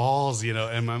my balls, you know,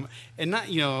 and not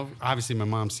you know obviously my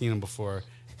mom's seen them before,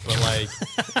 but like,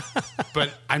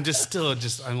 but I'm just still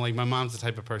I'm like my mom's the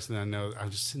type of person that I know. I'm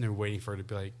just sitting there waiting for her to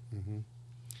be like,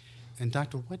 and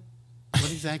doctor, what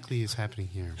exactly is happening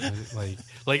here?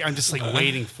 Like I'm just like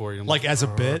waiting for you. I'm Like as a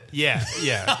bit? yeah.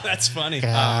 That's funny.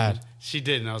 She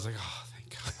did, and I was like, oh, thank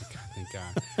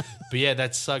God. But yeah,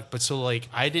 that sucked. But so like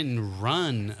I didn't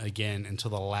run again until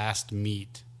the last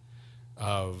meet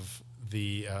of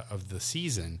the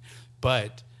season,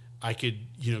 but I could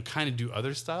you know kind of do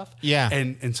other stuff. Yeah.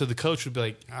 And so the coach would be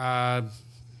like,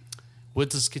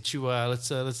 let's get you let's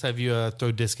have you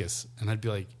throw discus, and I'd be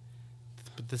like,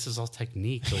 but this is all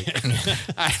technique. Like,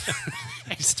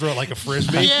 Just throw it like a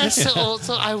frisbee. yeah, so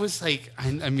I was like,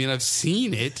 I mean, I've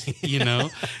seen it, you know,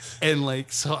 and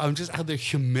like, so I'm just out there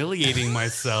humiliating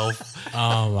myself,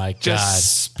 Oh my God!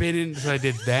 just spinning. So I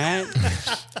did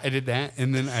that,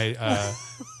 and then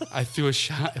I threw a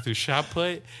shot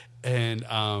put, and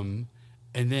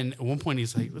then at one point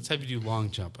he's like, let's have you do long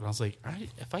jump, and I was like, all right,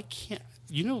 if I can't,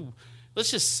 you know,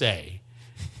 let's just say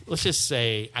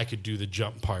I could do the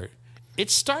jump part. It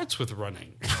starts with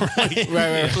running, right?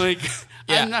 Right. Like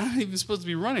Yeah. I'm not even supposed to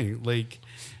be running. Like,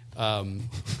 but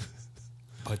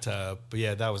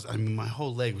yeah, that was. I mean, my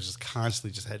whole leg was just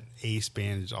constantly just had ace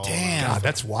bandage all around. God,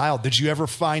 that's wild. Did you ever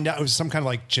find out it was some kind of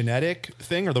like genetic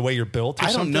thing or the way you're built or I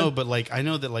don't something? know, but like I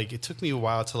know that like it took me a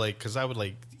while to like because I would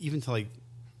like even to like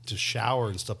to shower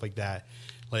and stuff like that.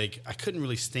 like I couldn't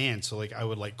really stand. So like I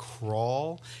would like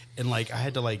crawl, and like I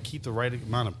had to like keep the right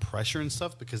amount of pressure and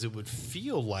stuff because it would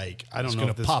feel like I don't know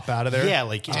gonna if this pop out of there? Yeah,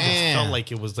 like it just felt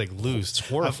like it was like loose. It's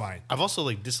horrifying. I've also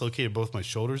like dislocated both my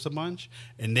shoulders a bunch,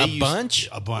 and A bunch?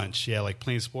 a bunch. Yeah, like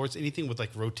playing sports, anything with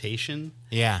like rotation.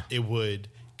 Yeah. it would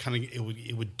kind of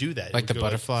it would do that. It Like would the go,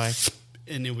 butterfly.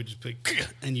 and it would just be,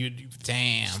 and you'd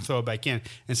Damn. throw it back in.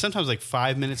 And sometimes like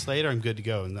 5 minutes later, I'm good to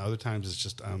go, and the other times it's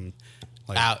just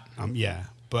like Out. Yeah,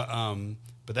 but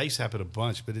that used to happen a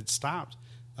bunch, but it stopped.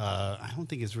 I don't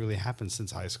think it's really happened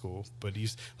since high school. But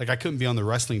like I couldn't be on the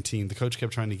wrestling team. The coach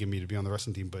kept trying to get me to be on the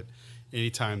wrestling team, but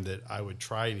anytime that I would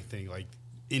try anything, like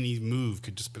any move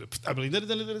could just be, I'd be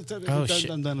like, Oh, shit.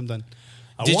 I'm done.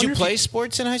 Did wonder you if play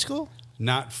sports in high school?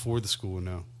 Not for the school,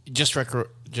 no. Just like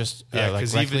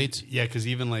Because rec even leads?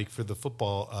 even like for the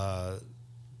football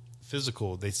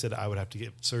physical, they said I would have to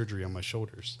get surgery on my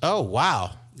shoulders. Oh,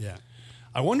 wow. Yeah.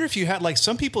 I wonder if you had like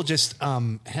some people just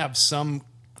have some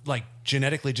like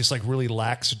genetically just like really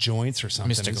lax joints or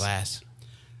something. Mr. Glass.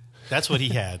 That's what he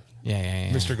had.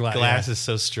 Yeah. Mr. Glass. Glass is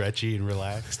so stretchy and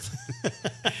relaxed.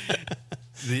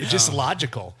 Just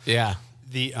logical. Yeah.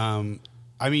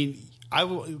 I mean,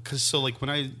 because so like when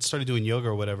I started doing yoga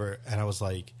or whatever, and I was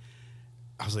like,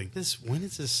 when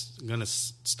is this gonna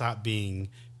stop being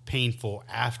painful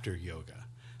after yoga?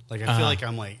 Like I feel like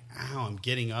I'm like, ow, I'm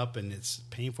getting up and it's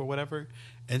painful, or whatever.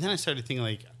 And then I started thinking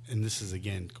like, and this is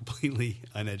again completely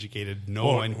uneducated. No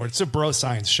one. Or it's a bro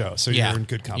science show, so Yeah. you're in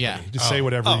good company. Yeah. Just say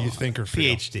whatever you think or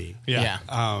feel. PhD. Yeah.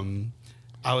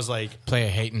 I was like, Play a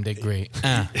hate and degree.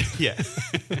 yeah.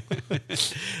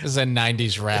 This is a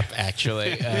 90s rap,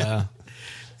 actually. And,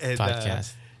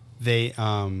 Podcast.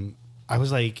 I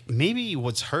was like, maybe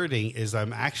what's hurting is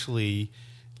I'm actually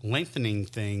lengthening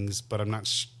things, but I'm not.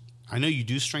 I know you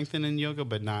do strengthen in yoga,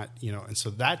 but not, and so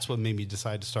that's what made me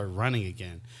decide to start running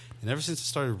again. And ever since I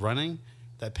started running,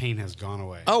 that pain has gone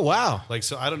away. Oh, wow. Like,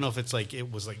 so I don't know if it's like it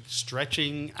was like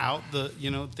stretching out the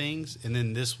things, and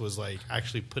then this was like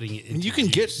actually putting it into You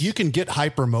can get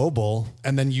hypermobile,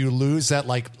 and then you lose that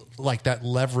like that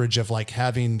leverage of like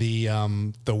having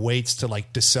the weights to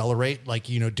like decelerate, like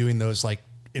doing those like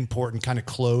important kind of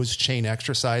closed chain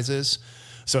exercises.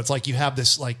 So it's like you have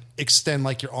this like extend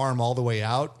like your arm all the way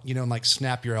out, and like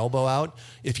snap your elbow out.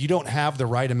 If you don't have the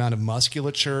right amount of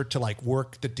musculature to like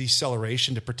work the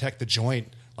deceleration to protect the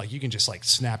joint, like you can just like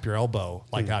snap your elbow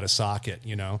like out of socket,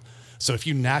 So if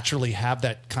you naturally have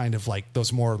that kind of like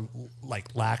those more like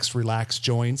relaxed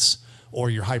joints, or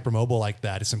you're hypermobile like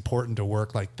that, it's important to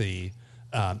work like the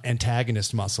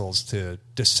antagonist muscles to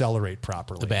decelerate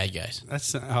properly. The bad guys.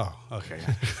 That's okay.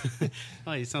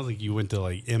 Oh, it sounds like you went to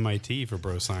like MIT for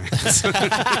bro science.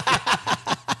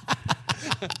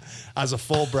 I was a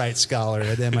Fulbright scholar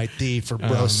at MIT for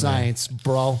bro science,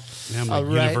 bro. Yeah, I'm All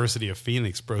like right. University of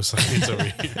Phoenix bro science over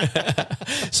here.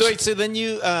 So wait, so then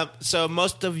you, so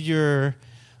most of your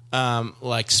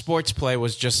like sports play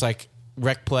was just like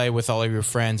rec play with all of your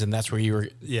friends, and that's where you were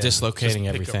dislocating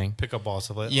just everything. Pick up ball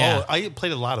stuff like that. Yeah. Oh, I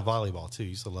played a lot of volleyball too.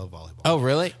 Used to love volleyball. Oh,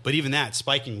 really? But even that,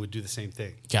 spiking would do the same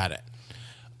thing. Got it.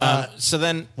 So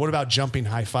then, What about jumping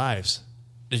high fives?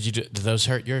 did those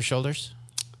hurt your shoulders?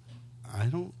 I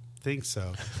don't think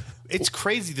so. It's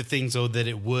crazy the things though that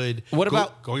it would. What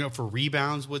about- going up for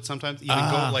rebounds? Would sometimes even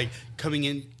go like coming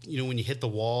in. When you hit the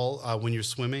wall when you're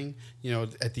swimming.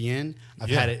 At the end, I've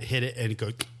had it hit it and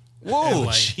go. Whoa, and,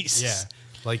 like, Jesus. Yeah.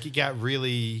 Like it got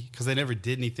really because I never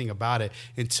did anything about it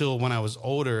until when I was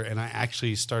older and I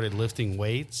actually started lifting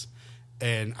weights,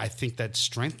 and I think that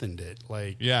strengthened it.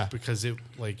 Like because it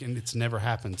and it's never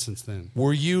happened since then.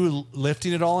 Were you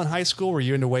lifting at all in high school? Were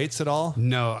you into weights at all?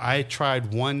 No, I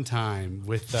tried one time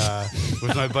with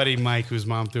my buddy Mike, whose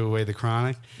mom threw away the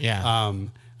Chronic. Yeah.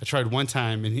 I tried one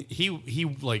time, and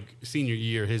he like senior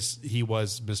year, he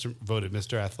was voted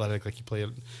Mr. Athletic, like he played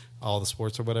all the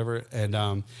sports or whatever.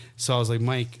 And so I was like,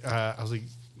 Mike,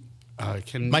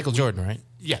 can Michael Jordan, right?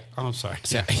 Yeah. Oh, I'm sorry.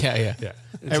 Yeah. Yeah.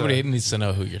 Everybody needs to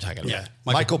know who you're talking about. Yeah.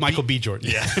 Michael B.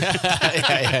 Jordan. Yeah.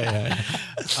 yeah.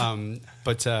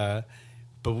 But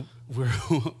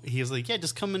he was like, yeah,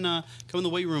 just come in the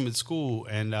weight room at school,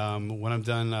 and when I'm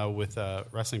done with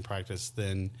wrestling practice,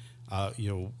 then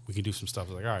we can do some stuff.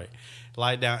 I was like, all right,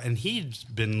 lie down. And he'd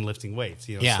been lifting weights,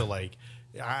 so like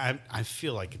I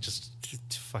feel like just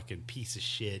fucking piece of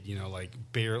shit, like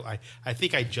barely. I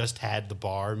think I just had the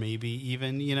bar, maybe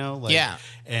even, like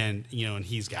and and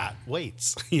he's got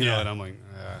weights, and I'm like,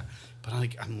 but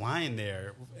I'm lying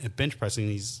there at bench pressing.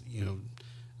 He's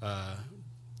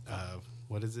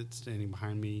what is it standing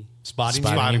behind me? Spotting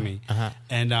me. Uh-huh.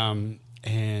 And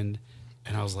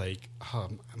I was like,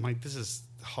 I'm like, this is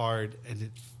hard,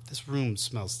 and this room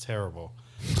smells terrible.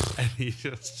 And he's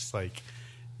just like,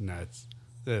 no,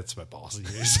 that's my balls.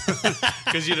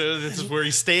 Because, this is where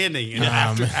he's standing. And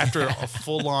after a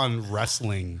full-on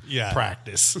wrestling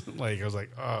practice. Like, I was like,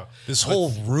 oh. This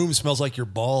whole room smells like your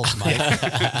balls, Mike.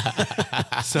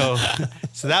 So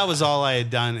that was all I had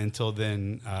done until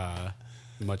then,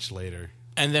 much later.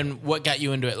 And then what got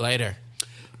you into it later?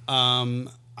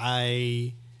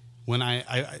 I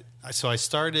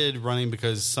started running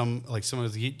because someone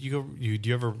was, do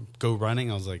you ever go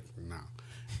running? I was like, no.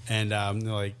 And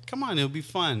they're like, come on, it'll be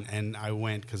fun. And I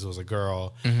went because it was a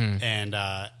girl, and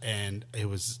it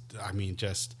was,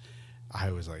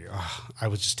 I was like, oh, I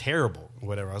was just terrible,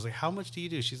 whatever. I was like, how much do you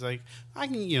do? She's like, I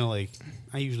can,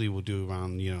 I usually will do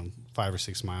around 5 or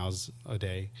 6 miles a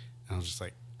day. And I was just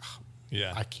like, oh,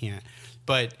 I can't.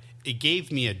 But it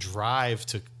gave me a drive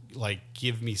to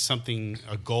give me something,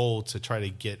 a goal to try to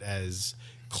get as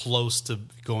close to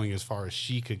going as far as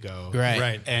she could go.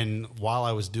 Right. And while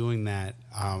I was doing that,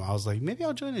 I was like, maybe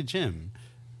I'll join a gym.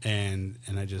 And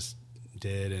I just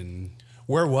did. And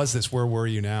where was this? Where were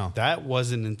you now? that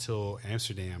wasn't until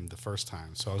Amsterdam the first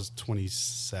time. So I was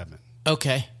 27.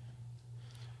 Okay.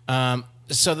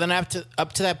 So then up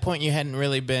to that point, you hadn't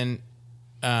really been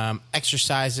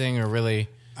exercising or really...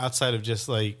 Outside of just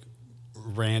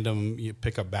random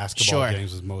pick up basketball Sure.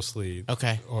 games was mostly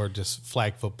Okay. or just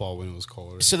flag football when it was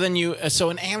colder. So then so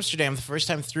in Amsterdam, the first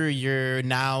time through, you're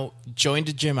now joined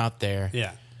a gym out there.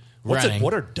 Yeah. Running.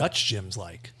 What are Dutch gyms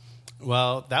like?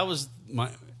 Well,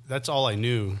 that's all I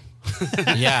knew.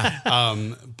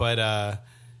 Yeah. But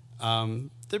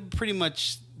they're pretty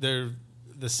much the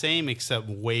same except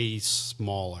way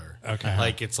smaller.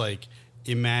 Okay. It's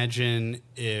imagine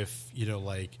if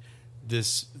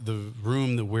the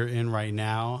room that we're in right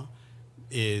now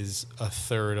is a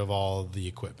third of all the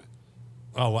equipment.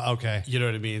 Oh, okay. You know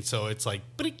what I mean? So it's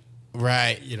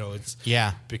Right. it's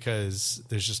Yeah. because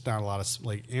there's just not a lot of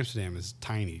Amsterdam is a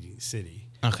tiny city.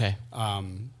 Okay.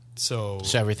 So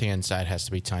everything inside has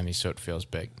to be tiny so it feels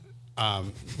big.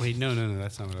 wait, no,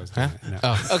 that's not what I was doing. No.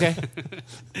 Oh, okay.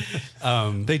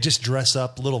 They just dress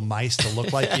up little mice to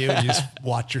look like you. And you just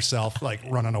watch yourself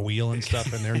run on a wheel and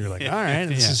stuff in there, and you're like, all right,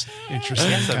 this is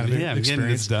interesting. Kind of I'm getting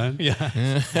this experience. done.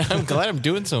 Yeah. I'm glad I'm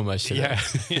doing so much today.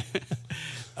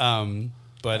 Yeah.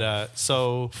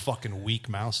 So Fucking weak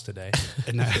mouse today.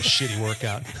 and A shitty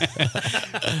workout.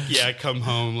 yeah, I come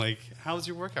home how was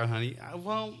your workout, honey?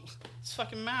 Well, it's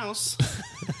fucking mouse.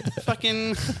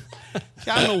 Fucking,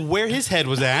 I don't know where his head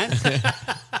was at.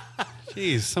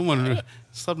 Jeez, someone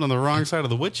slept on the wrong side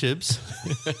of the wood chips.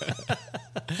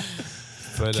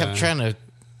 But Kept trying to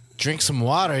drink some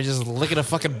water, just licking a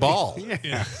fucking ball.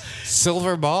 yeah.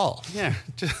 Silver ball. Yeah,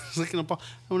 just looking at a ball.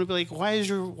 I want to be like, why is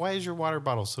your water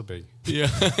bottle so big? Yeah.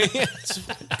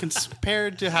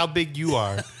 Compared to how big you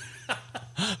are.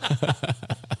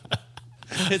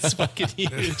 It's fucking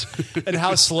huge. And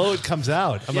how slow it comes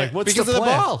out. I'm like, what's because the of the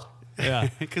plan? ball. Yeah.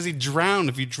 Because he drowned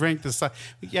if you drank the size.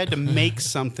 You had to make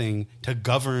something to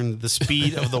govern the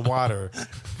speed of the water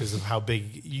because of how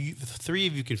big the three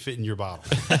of you can fit in your bottle.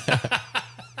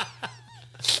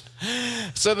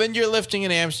 So then you're lifting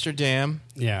in Amsterdam.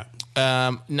 Yeah.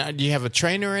 Now, do you have a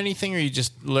trainer or anything, or you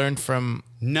just learned from?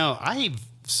 No,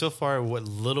 so far what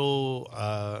little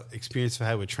experience I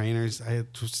had with trainers, I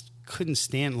just couldn't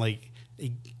stand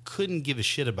it couldn't give a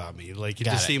shit about me. It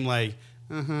just seemed like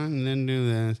and then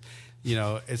do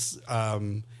this.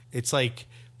 It's like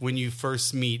when you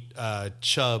first meet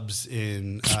Chubbs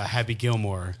in Happy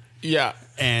Gilmore. Yeah.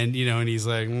 And and he's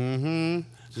like,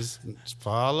 just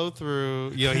follow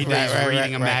through. He was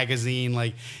reading a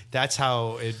magazine. That's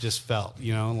how it just felt.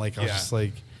 I was just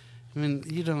like, I mean,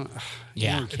 you don't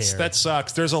care. That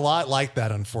sucks. There's a lot like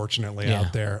that, unfortunately,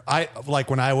 out there.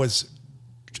 When I was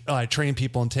training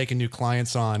people and taking new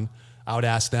clients on, I would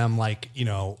ask them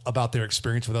about their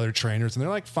experience with other trainers, and they're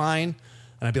like, fine.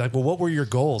 And I'd be like, well, what were your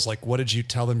goals? What did you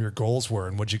tell them your goals were,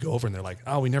 and what'd you go over? And they're like,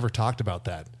 oh, we never talked about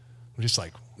that. I'm just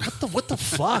like, what the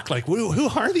fuck? Who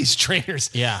are these trainers?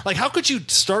 Yeah. How could you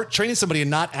start training somebody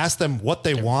and not ask them what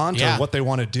they want or what they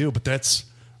want to do? But that's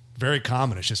very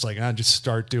common. It's just just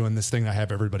start doing this thing I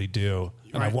have everybody do,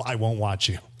 and I won't watch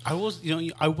you. I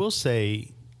will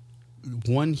say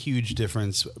one huge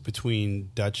difference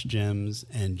between Dutch gyms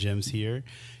and gyms here.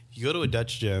 You go to a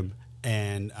Dutch gym,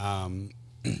 and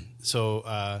so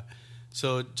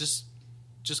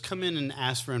just come in and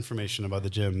ask for information about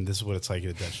the gym. This is what it's like at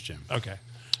a Dutch gym. Okay.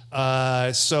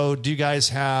 So do you guys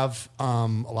have a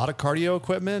lot of cardio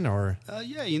equipment or?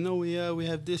 Yeah, we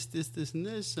have this, and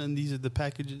this, and these are the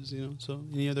packages. So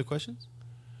any other questions?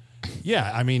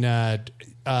 Yeah, I mean,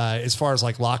 as far as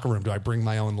locker room, do I bring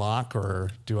my own lock or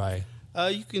do I?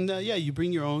 You can, you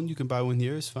bring your own. You can buy one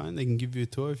here. It's fine. They can give you a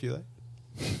tour if you like.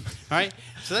 All right.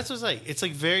 So that's what it's like. It's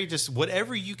like very just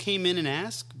whatever you came in and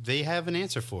asked, they have an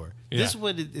answer for. Yeah. This is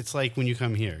what it's like when you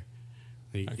come here.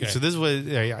 Okay. So this is what,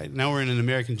 now we're in an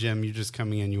American gym. You're just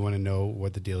coming in. You want to know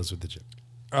what the deal is with the gym.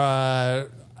 I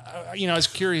was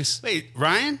curious. Wait,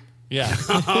 Ryan? Yeah.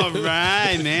 All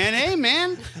right, man. Hey,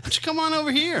 man. Why don't you come on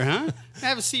over here, huh?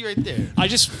 Have a seat right there. I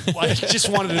just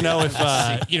wanted to know if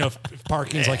if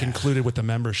parking's like included with the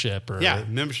membership or Yeah,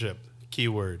 membership.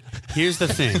 Keyword. Here's the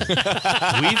thing.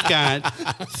 We've got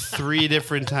 3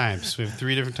 different types. We have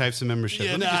 3 different types of membership.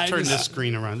 Yeah, Let me no, just I turn just- this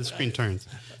screen around. This screen turns.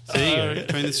 So there you go.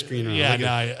 Turn this screen around. Yeah, Look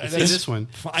at- no, see that's- this one.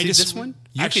 I See just- this one.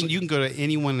 actually- You can go to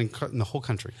anyone in the whole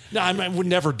country. No, I would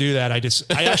never do that.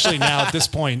 I actually now at this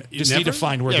point just need to Never?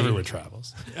 find where Everyone the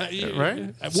travels.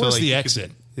 right. Where's So, like, the you could-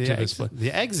 exit The to this exit, place?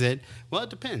 the exit. Well, it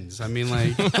depends. I mean,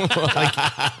 like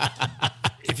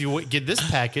if you get this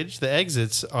package, the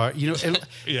exits are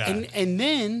Yeah. and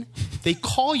then they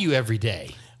call you every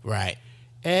day. Right.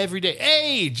 Every day.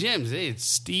 Hey, Jim. Hey, it's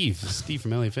Steve. Steve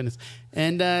from LA Fitness.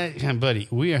 And, buddy,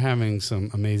 we are having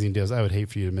some amazing deals. I would hate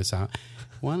for you to miss out.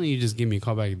 Why don't you just give me a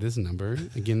call back at this number?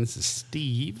 Again, this is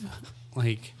Steve.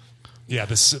 Like, Yeah,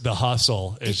 the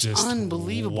hustle is It's just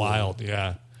unbelievable. wild.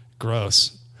 Yeah,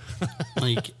 gross.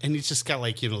 and he's just got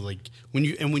like when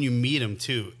you meet him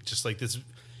too, just like this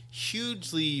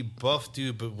hugely buff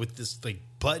dude, but with this like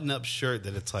button-up shirt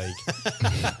that it's like,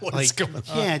 What's going on?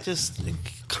 yeah, just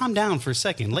calm down for a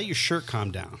second. Let your shirt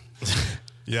calm down.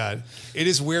 Yeah, it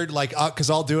is weird. Like, because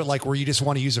I'll do it like where you just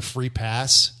want to use a free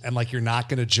pass and like you're not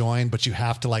going to join, but you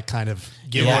have to like kind of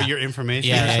Give Yeah. all your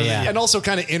information. Yeah, or yeah, something. yeah. and also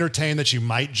kind of entertain that you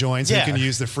might join so Yeah. you can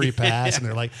use the free pass. Yeah. And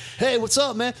they're like, hey, what's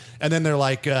up, man? And then they're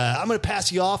like, I'm going to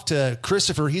pass you off to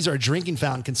Christopher. He's our drinking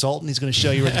fountain consultant. He's going to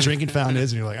show you where the drinking fountain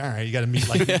is. And you're like, all right, you got to meet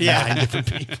like 9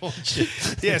 different people.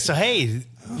 Yeah, so hey,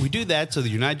 we do that so that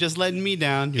you're not just letting me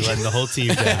down, you're letting the whole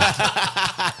team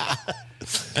down.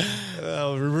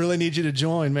 Oh, we really need you to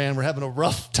join, man. We're having a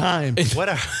rough time. What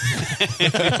are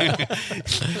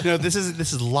this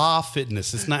is Law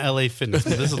Fitness. It's not LA Fitness.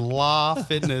 This is Law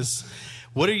Fitness.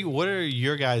 What are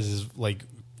your guys' like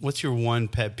what's your one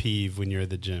pet peeve when you're at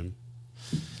the gym?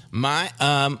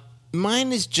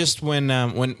 Mine is just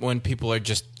when people are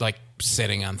just like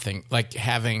sitting on things, like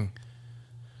having,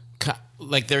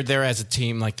 like they're there as a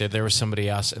team, like they're there with somebody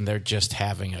else, and they're just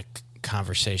having a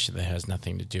conversation that has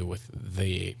nothing to do with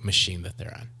the machine that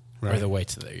they're on or the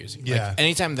weights that they're using. Yeah. Like,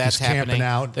 anytime that's Just camping happening,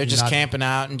 out, they're just not- camping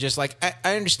out and just like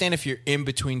I understand if you're in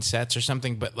between sets or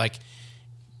something, but like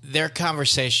their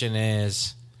conversation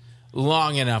is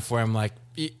long enough where I'm like,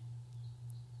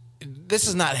 this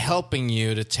is not helping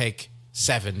you to take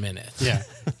 7 minutes. Yeah.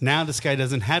 Now this guy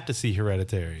doesn't have to see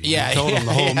Hereditary. Yeah, You told him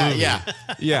the whole movie.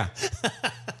 Yeah.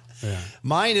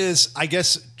 Mine is, I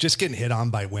guess, just getting hit on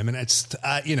by women. It's,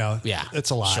 Yeah, it's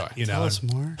a lot, sure. Tell us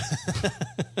more.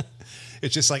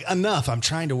 It's just like, enough. I'm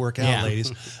trying to work out, Yeah.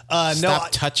 ladies.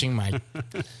 Stop touching my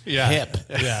yeah. hip.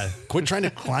 Yeah. Quit trying to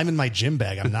climb in my gym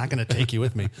bag. I'm not going to take you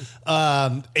with me.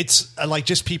 It's like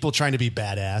just people trying to be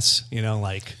badass,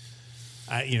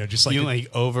 just like, You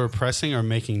like over pressing or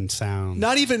making sound?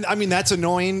 not even, I mean, that's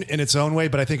annoying in its own way,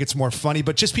 but I think it's more funny,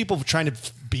 but just people trying to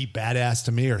be badass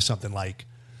to me or something like,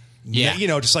 Yeah.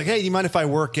 just like, hey, you mind if I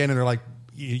work in? And they're like,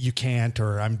 you can't,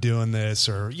 or I'm doing this,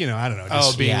 or, I don't know.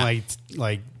 Just, being Yeah.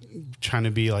 like trying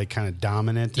to be like kind of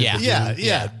dominant. at Yeah. the yeah, gym?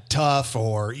 yeah, tough,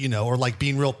 or or like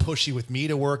being real pushy with me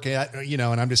to work at, and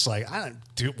I'm just like, I don't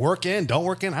do work in, don't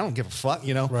work in, I don't give a fuck,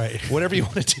 Right. Whatever you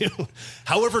want to do,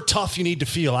 however tough you need to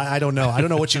feel. I don't know. I don't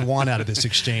know what you want out of this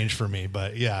exchange for me,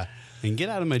 but yeah, And get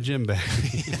out of my gym bag.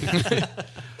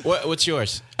 What's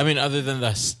yours? I mean, other than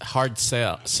the hard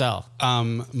sell.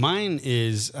 Mine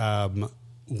is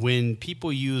when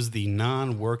people use the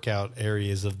non-workout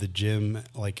areas of the gym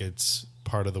like it's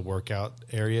part of the workout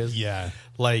areas. Yeah.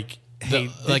 Like, hey,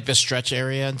 Like the stretch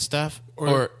area and stuff?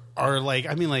 or like,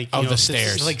 I mean, like, Oh, the it's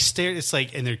stairs. like stairs. It's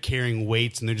like, and they're carrying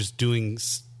weights and they're just doing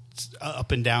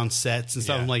up and down sets and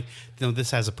stuff. Yeah. I'm like,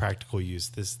 this has a practical use.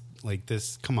 This,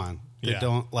 come on. They Yeah.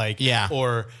 don't like, Yeah.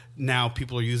 Or now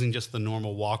people are using just the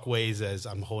normal walkways as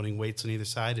I'm holding weights on either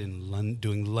side and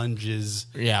doing lunges.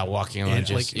 Yeah, walking And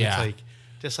lunges. like, yeah. it's like,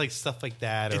 just like stuff like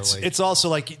that. Or like, it's also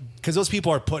like, because those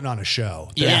people are putting on a show.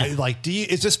 Yeah. They're like,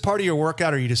 is this part of your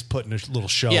workout, or are you just putting a little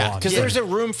show yeah, on? because there's a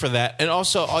room for that. And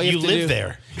also, all you You have to live do-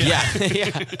 there. Yeah.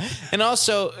 yeah. And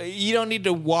also, you don't need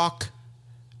to walk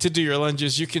to do your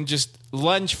lunges. You can just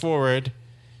lunge forward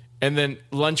and then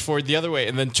lunge forward the other way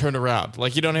and then turn around.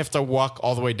 Like, you don't have to walk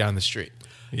all the way down the street.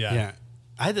 yeah. yeah.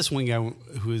 I had this one guy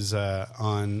who was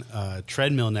on a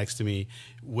treadmill next to me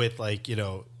with like, you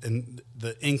know, and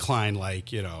the incline,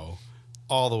 like, you know,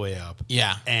 all the way up.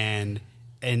 Yeah. And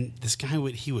this guy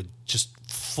he would just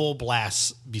full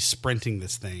blast be sprinting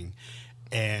this thing,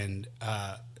 and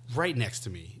right next to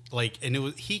me, like,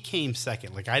 and he came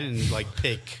second. Like, I didn't like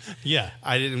pick. Yeah.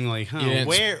 I didn't like,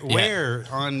 where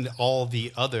on all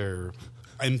the other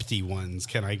empty ones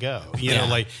can I go? You know,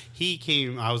 like he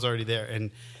came, I was already there,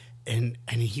 and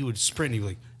he would sprint. And he'd be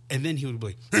like, and then he would be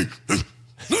like,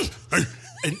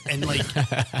 and like,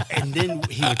 and then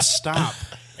he would stop,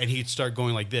 and he'd start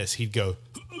going like this. He'd go.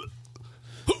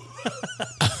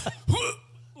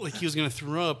 Like he was gonna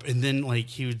throw up, and then like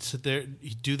he would sit there,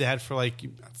 he'd do that for like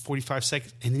 45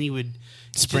 seconds, and then he would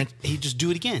sprint. He'd just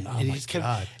do it again, and he just kept.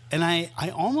 God. And I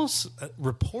almost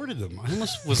reported him. I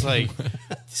almost was like,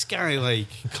 "This guy, like,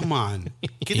 come on,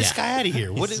 get this guy out of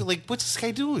here! What's this guy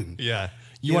doing?" Yeah.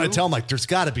 You want to tell him, like, there's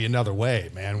got to be another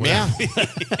way, man. Yeah.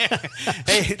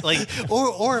 Hey, like,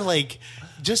 or like,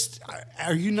 just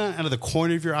are you not out of the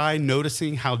corner of your eye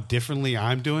noticing how differently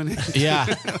I'm doing it? Yeah.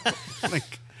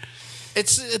 Like.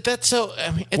 That's so.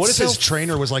 I mean, it's What if so his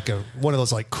trainer was like one of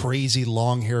those like crazy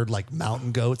long-haired like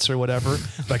mountain goats or whatever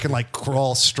that can like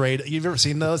crawl straight? You've ever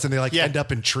seen those? And they like end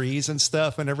up in trees and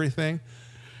stuff and everything.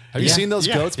 Have you seen those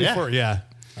goats before? Yeah.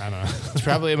 I don't know. It's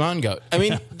probably a mountain goat. I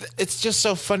mean, it's just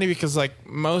so funny because like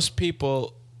most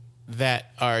people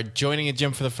that are joining a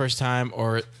gym for the first time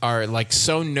or are like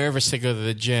so nervous to go to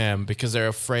the gym because they're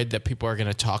afraid that people are going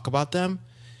to talk about them.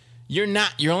 You're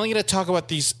not. You're only going to talk about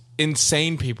these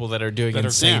insane people that are doing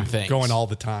insane things, going all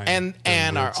the time,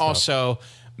 and are also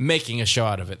making a show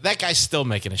out of it. That guy's still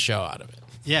making a show out of it.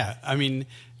 Yeah, I mean,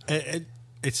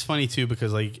 it's funny too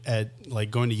because like at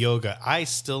like going to yoga, I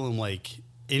still am like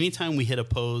anytime we hit a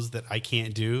pose that I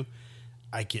can't do,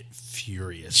 I get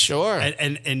furious. Sure,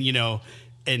 and you know,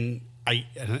 and I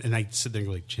sit there and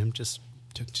go like, Jim, just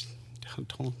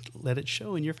don't let it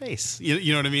show in your face.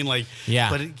 You know what I mean? Like, yeah.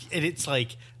 But it's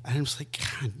like I'm just like,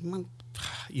 God.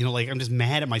 You know, like I'm just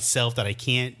mad at myself that I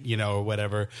can't, you know, or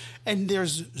whatever. And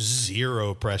there's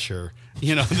zero pressure.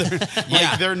 You know,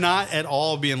 they're not at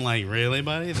all being like, really,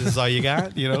 buddy? This is all you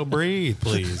got? You know, breathe,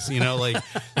 please. You know, like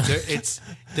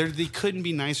they couldn't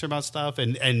be nicer about stuff,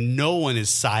 and no one is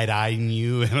side eyeing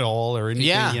you at all or anything.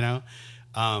 Yeah. You know,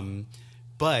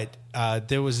 but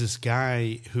there was this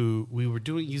guy who we were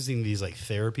using these like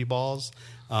therapy balls,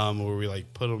 where we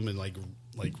like put them in like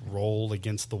roll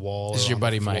against the wall. This is your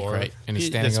buddy Mike, right? And he's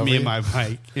standing over me you? and my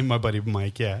Mike, and my buddy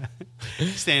Mike, yeah,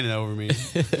 standing over me.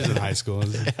 He was in high school.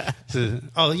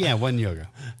 Oh yeah, one yoga.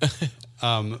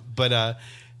 But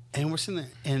and we're sitting there,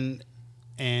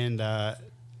 and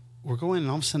we're going,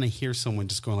 and all of a sudden I hear someone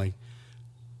just going like,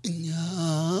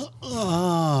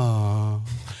 oh.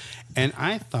 And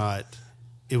I thought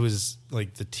it was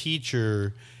like the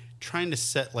teacher trying to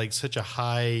set like such a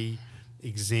high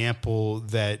example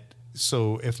that.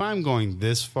 So if I'm going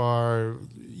this far,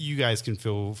 you guys can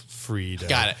feel free to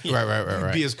Got it.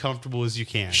 Right. be as comfortable as you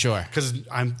can. Sure. Because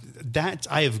I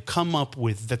have come up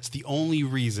with that's the only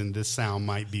reason this sound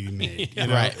might be made. You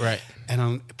know? Right.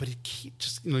 And but it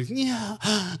keeps just like and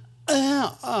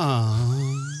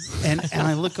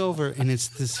I look over and it's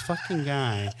this fucking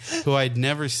guy who I'd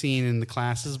never seen in the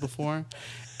classes before,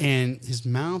 and his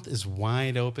mouth is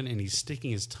wide open and he's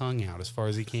sticking his tongue out as far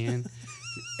as he can.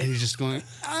 And he's just going.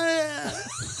 Why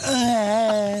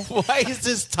is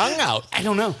his tongue out? I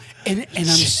don't know. And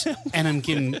I'm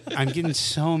getting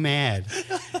so mad.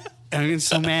 And I'm getting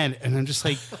so mad. And I'm just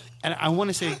like, and I want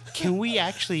to say, can we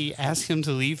actually ask him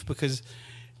to leave? Because,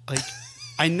 like,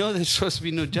 I know there's supposed to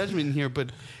be no judgment in here,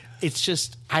 but it's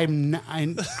just I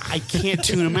can't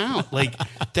tune him out. Like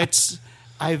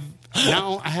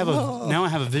now I have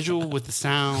a visual with the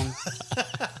sound.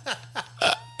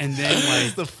 And then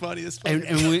like the funniest and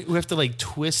we have to like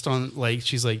twist on like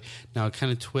she's like now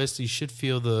kind of twist. You should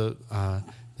feel the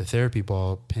therapy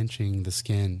ball pinching the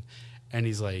skin, and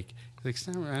he's like I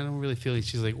don't really feel it.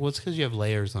 She's like, well, it's because you have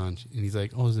layers on, and he's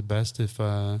like, oh, is it best if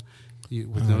you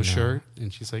with no shirt?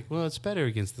 And she's like, well, it's better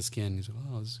against the skin. He's like,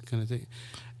 oh, this kind of thing.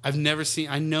 I've never seen.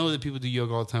 I know that people do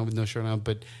yoga all the time with no shirt on,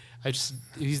 but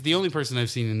he's the only person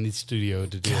I've seen in the studio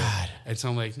to do it. And so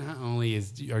I'm like, not only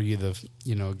are you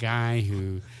the guy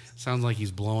who sounds like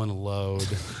he's blowing a load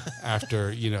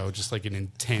after just like an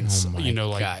intense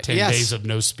 10 days of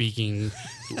no speaking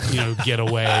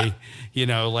getaway,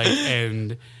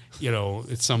 and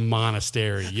it's some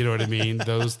monastery, you know what I mean,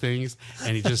 those things,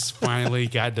 and he just finally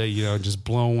got to just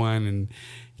blow one and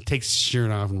takes his shirt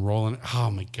off and rolling.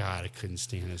 Oh my God, I couldn't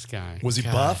stand this guy. Was he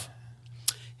buff?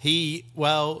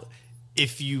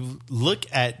 if you look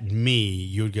at me,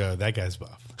 you would go, that guy's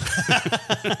buff.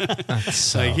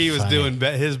 So Like he was funny. doing,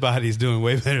 his body's doing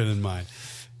way better than mine.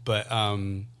 But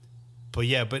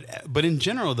yeah, but in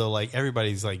general though, like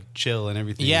everybody's like chill and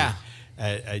everything. Yeah.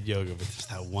 At yoga, but there's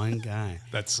that one guy.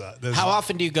 That's How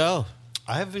often do you go?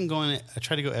 I have been going. I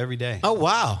try to go every day. Oh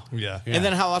wow. Yeah. And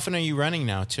then how often are you running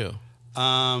now too?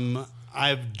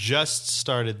 I've just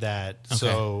started that,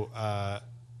 so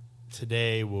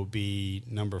today will be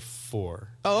number 4.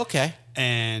 Oh okay.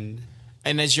 And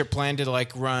is your plan to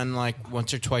like run like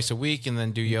once or twice a week and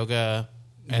then do yoga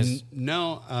as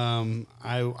no,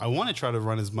 I want to try to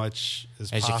run as much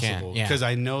as As you can, possible yeah. because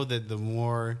I know that the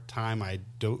more time I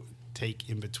don't take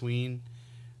in between,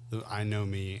 I know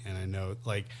me and I know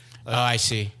like Oh, I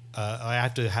see. I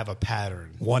have to have a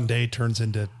pattern. one day turns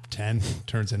into 10,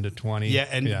 turns into 20. Yeah,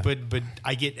 and but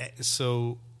I get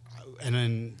so, and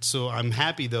then so I'm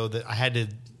happy though that I had to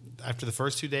after the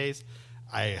first 2 days,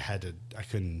 I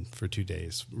couldn't for 2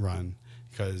 days run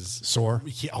because Sore?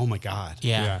 Yeah, oh my god,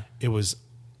 Yeah. it was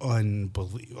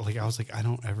unbelievable. Like I was like, I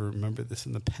don't ever remember this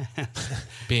in the past.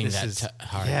 Being This that is-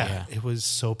 hard. Yeah. it was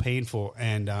so painful,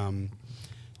 and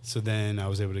so then I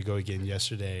was able to go again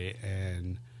yesterday,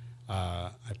 and I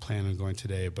plan on going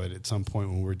today. But at some point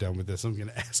when we're done with this, I'm going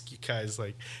to ask you guys,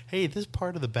 like, hey, this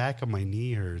part of the back of my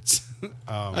knee hurts.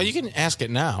 Oh, you can ask it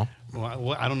now.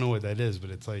 Well, I don't know what that is, but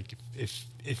it's like if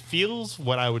it feels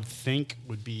what I would think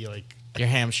would be like. Your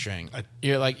hamstring.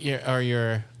 You're like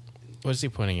your. What is he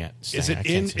pointing at? Is Stan? I it can't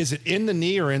in see. is it in the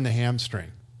knee or in the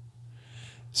hamstring?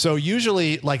 So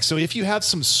usually so if you have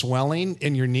some swelling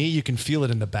in your knee, you can feel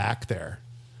it in the back there.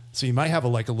 So you might have a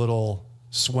little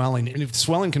swelling, and if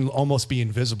swelling can almost be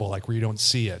invisible, like where you don't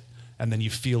see it, and then you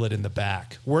feel it in the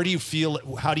back. Where do you feel it?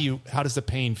 How does the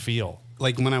pain feel?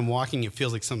 Like when I'm walking, it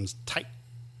feels like something's tight.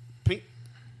 Pink.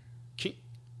 Kink.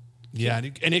 Yeah,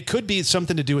 and it could be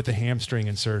something to do with the hamstring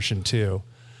insertion too.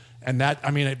 And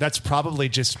that's probably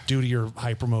just due to your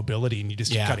hypermobility, and you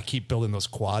just got to keep building those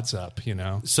quads up, you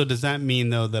know. So does that mean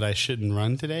though that I shouldn't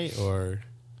run today, or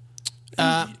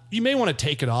You may want to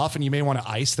take it off, and you may want to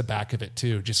ice the back of it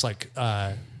too. Just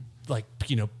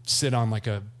sit on like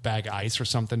a bag of ice or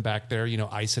something back there.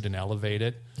 Ice it and elevate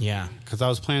it. Yeah. because I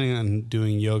was planning on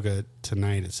doing yoga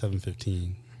tonight at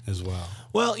 7:15 as well.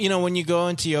 Well, when you go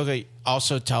into yoga,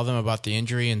 also tell them about the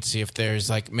injury and see if there's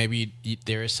like maybe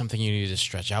there is something you need to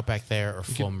stretch out back there or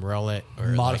foam roll it or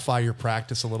Modify your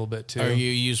practice a little bit too. or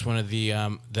you use one of the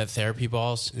that therapy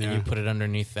balls and Yeah. you put it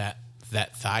underneath that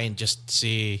thigh and just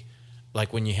see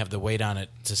like when you have the weight on it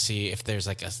to see if there's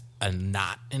like a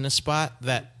knot in a spot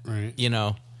that Right.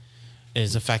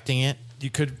 is affecting it. You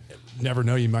could never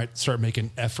know. You might start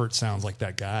making effort sounds like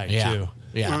that guy too.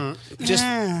 Yeah. Just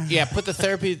put the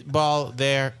therapy ball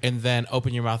there and then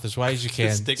open your mouth as wide as you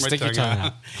can. Stick my your tongue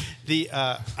tongue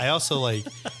out. I also like.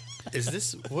 Is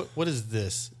this what is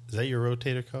this? Is that your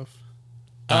rotator cuff?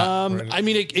 I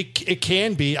mean, it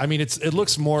can be. I mean, it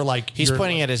looks more like He's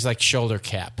pointing at his like shoulder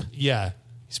cap. Yeah,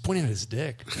 he's pointing at his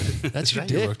dick. That's your Is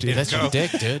that your dick, dude. That's your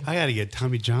dick, dude. I got to get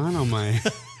Tommy John on my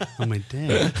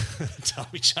dick.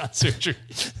 Tommy John surgery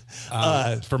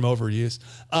from overuse.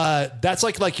 That's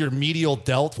like your medial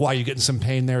delt. Why you getting some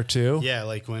pain there too? Yeah,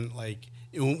 like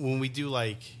when we do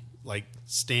like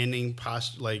standing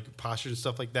posture and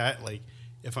stuff like that. Like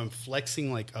if I'm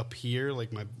flexing like up here, like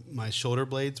my shoulder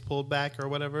blades pulled back or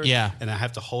whatever. Yeah. and I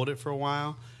have to hold it for a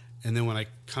while, and then when I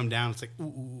come down, it's like ooh, ooh,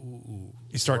 ooh, ooh.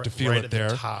 You start to feel right it at there.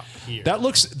 the top here. That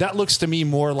looks to me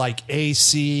more like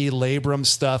AC labrum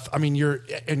stuff. I mean,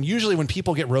 and usually when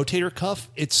people get rotator cuff,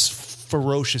 it's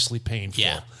ferociously painful.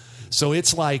 Yeah. So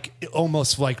it's like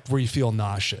almost like where you feel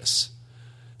nauseous.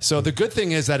 So the good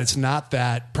thing is that it's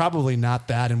probably not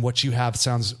that, and what you have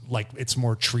sounds like it's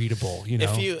more treatable.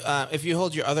 If you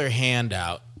hold your other hand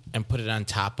out and put it on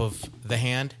top of the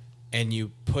hand and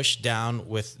you push down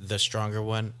with the stronger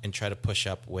one and try to push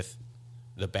up with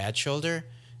the bad shoulder,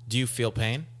 do you feel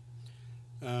pain?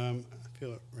 I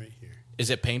feel it right here. Is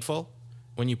it painful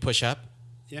when you push up?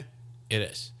 Yeah, It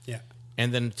is. yeah,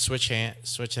 And then switch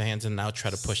the hands and now try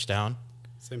to push down.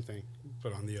 same thing.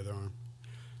 Put on the other arm.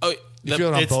 Oh, You feel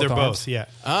it on both They're arms? both. Yeah,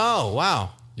 oh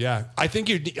wow. Yeah, I think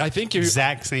you.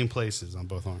 exact same places on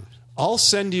both arms. I'll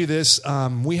send you this.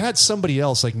 We had somebody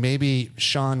else, like maybe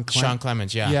Sean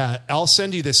Clemens, yeah. Yeah, I'll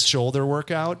send you this shoulder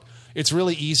workout. It's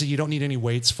really easy. You don't need any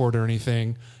weights for it or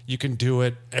anything. You can do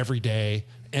it every day.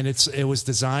 And it was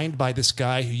designed by this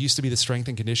guy who used to be the strength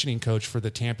and conditioning coach for the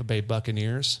Tampa Bay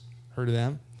Buccaneers. Heard of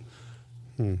them?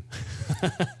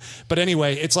 But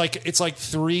anyway, it's like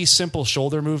 3 simple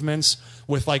shoulder movements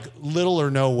with like little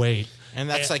or no weight. And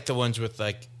that's like the ones with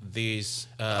like these?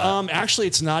 Actually,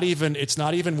 it's not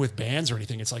even with bands or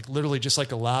anything. It's like literally just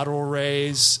like a lateral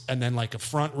raise and then like a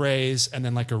front raise and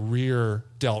then like a rear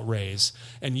delt raise.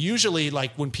 And usually,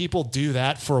 like when people do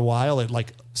that for a while, it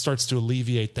like starts to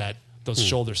alleviate those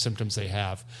shoulder symptoms they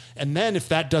have. And then if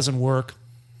that doesn't work,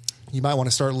 you might want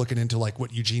to start looking into like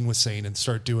what Eugene was saying and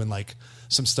start doing like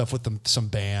some stuff with some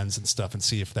bands and stuff and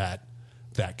see if that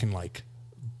can like,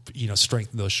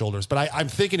 strengthen those shoulders. But I'm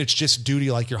thinking it's just due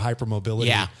to like your hypermobility.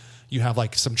 Yeah. You have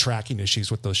like some tracking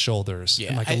issues with those shoulders. Yeah.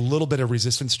 And like a little bit of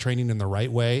resistance training in the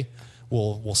right way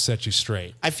will set you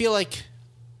straight. I feel like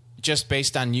just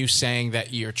based on you saying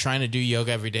that you're trying to do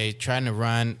yoga every day, trying to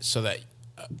run so that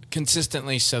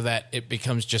consistently so that it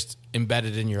becomes just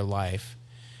embedded in your life,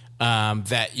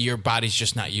 that your body's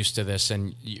just not used to this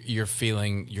and you're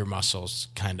feeling your muscles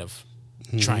kind of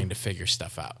trying to figure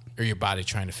stuff out, or your body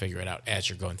trying to figure it out as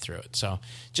you're going through it. So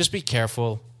just be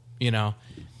careful, and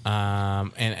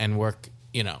work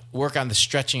on the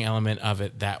stretching element of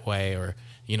it that way, or,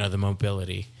 the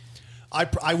mobility.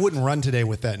 I wouldn't run today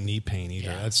with that knee pain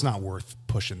either. Yeah. That's not worth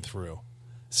pushing through.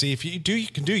 See, if you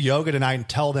can do yoga tonight and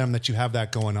tell them that you have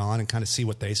that going on and kind of see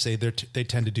what they say. They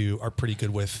tend to are pretty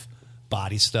good with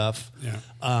body stuff. Yeah.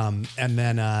 And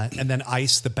then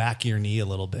ice the back of your knee a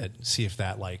little bit. See if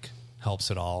that like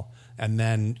helps at all. And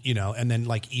then,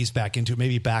 like ease back into it,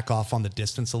 maybe back off on the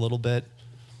distance a little bit,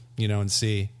 and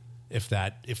see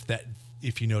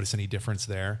if you notice any difference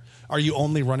there. Are you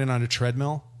only running on a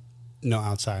treadmill? No,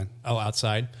 outside. Oh,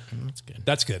 outside. That's good.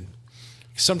 That's good.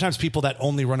 Sometimes people that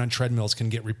only run on treadmills can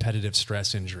get repetitive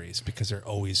stress injuries because they're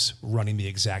always running the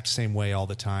exact same way all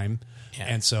the time. Yeah.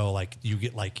 And so like you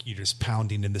get like you're just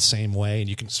pounding in the same way and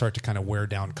you can start to kind of wear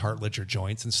down cartilage or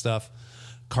joints and stuff.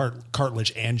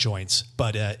 Cartilage and joints.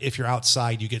 But if you're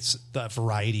outside, you get the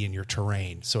variety in your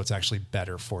terrain. So it's actually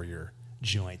better for your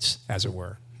joints, as it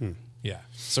were. Yeah.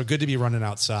 So good to be running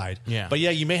outside. Yeah. But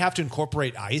yeah, you may have to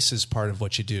incorporate ice as part of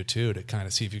what you do too, to kind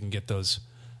of see if you can get those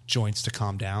joints to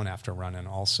calm down after running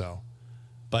also.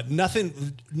 But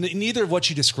neither of what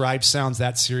you described sounds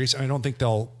that serious. I don't think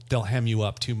they'll hem you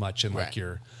up too much and like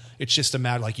Right. it's just a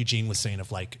matter, like Eugene was saying,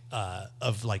 of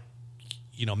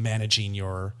managing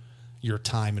your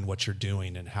time and what you're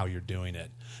doing and how you're doing it.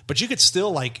 But you could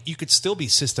still be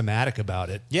systematic about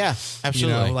it. Yeah,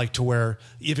 absolutely. Like to where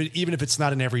even if it's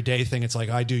not an everyday thing, it's like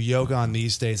I do yoga on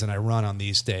these days and I run on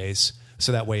these days.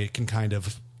 So that way it can kind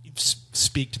of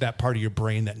speak to that part of your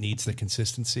brain that needs the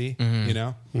consistency,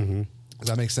 Mm-hmm. Does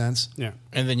that make sense? Yeah.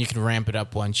 And then you can ramp it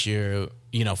up once you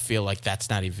feel like that's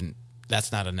not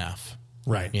enough.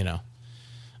 Right.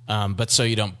 But so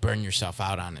you don't burn yourself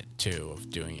out on it too, of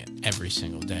doing it every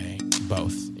single day,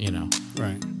 both,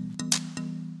 Right.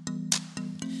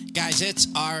 Guys, it's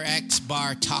RX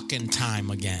Bar talking time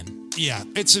again. Yeah.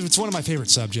 It's one of my favorite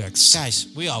subjects. Guys,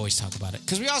 we always talk about it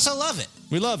because we also love it.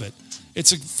 We love it.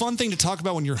 It's a fun thing to talk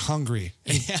about when you're hungry.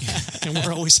 And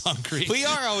we're always hungry. We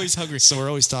are always hungry. So we're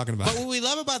always talking about But it. what we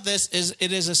love about this is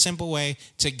it is a simple way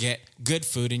to get good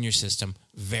food in your system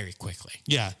very quickly.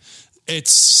 Yeah.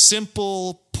 It's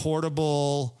simple,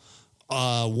 portable,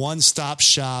 one-stop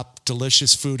shop,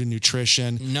 delicious food and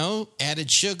nutrition. No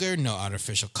added sugar, no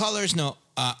artificial colors, no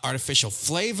artificial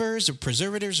flavors or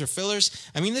preservatives or fillers.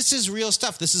 I mean, this is real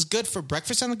stuff. This is good for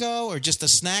breakfast on the go or just a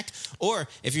snack. Or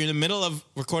if you're in the middle of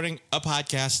recording a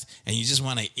podcast and you just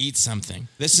want to eat something,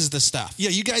 this is the stuff. Yeah,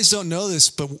 you guys don't know this,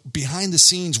 but behind the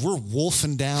scenes, we're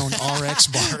wolfing down RX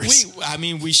bars.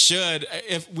 We should.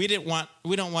 If we don't want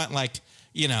like,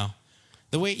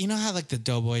 the way, how like the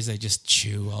Doughboys, they just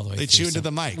chew all the way They through chew into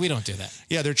the mic. We don't do that.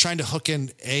 Yeah, they're trying to hook in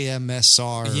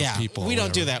AMSR people. We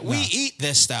don't do that. No. We eat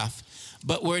this stuff,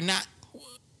 but we're not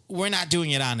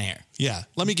doing it on air. Yeah.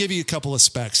 Let me give you a couple of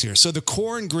specs here. So the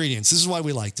core ingredients, this is why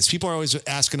we like this. People are always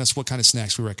asking us what kind of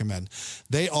snacks we recommend.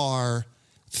 They are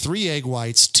 3 egg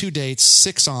whites, 2 dates,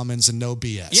 6 almonds, and no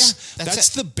BS. Yeah,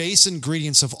 that's it. the base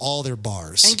ingredients of all their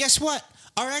bars. And guess what?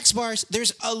 RX bars,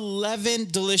 there's 11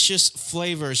 delicious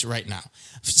flavors right now.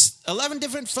 11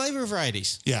 different flavor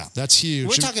varieties. Yeah, that's huge.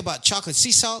 We're talking about chocolate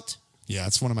sea salt. Yeah,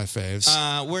 it's one of my faves.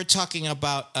 We're talking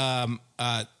about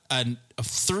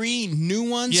 3 new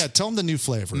ones. Yeah, tell them the new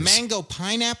flavors. Mango,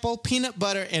 pineapple, peanut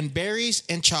butter, and berries,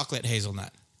 and chocolate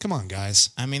hazelnut. Come on, guys.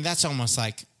 I mean, that's almost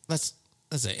like that's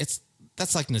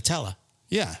like Nutella.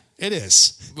 Yeah, it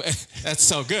is. That's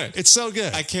so good. It's so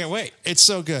good. I can't wait. It's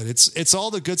so good. It's all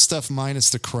the good stuff minus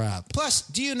the crap. Plus,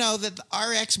 do you know that the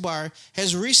RX bar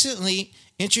has recently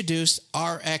introduced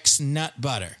RX nut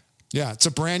butter? Yeah, it's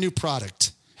a brand new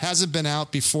product. Hasn't been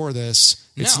out before this.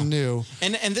 It's No. new.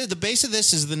 And the base of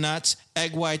this is the nuts,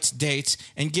 egg whites, dates,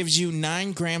 and gives you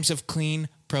 9 grams of clean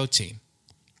protein.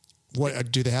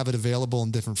 what do they have it available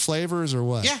in different flavors or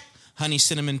what? Yeah. Honey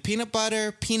cinnamon peanut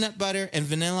butter, and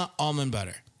vanilla almond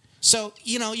butter. So,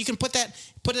 you can put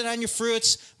it on your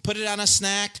fruits, put it on a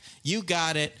snack. You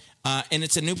got it. And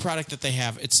it's a new product that they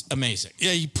have. It's amazing.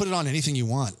 Yeah, you put it on anything you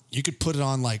want. You could put it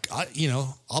on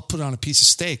I'll put it on a piece of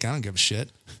steak. I don't give a shit.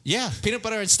 Yeah, peanut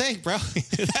butter and steak, bro.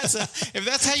 If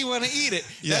that's how you want to eat it.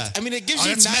 Yeah. It gives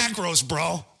you that's nine macros,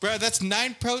 bro. Bro, that's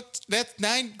 9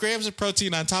 grams of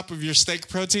protein on top of your steak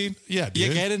protein. Yeah, dude.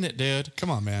 You're getting it, dude. Come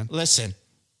on, man. Listen,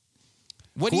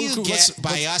 what do Cool, you cool. get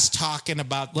by us talking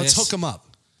about Let's this? hook them up.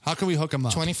 How can we hook them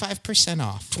up? 25%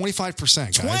 off.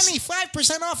 25%, guys.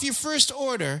 25% off your first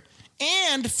order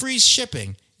and free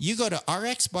shipping. You go to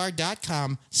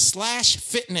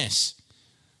rxbar.com/fitness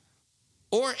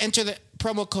or enter the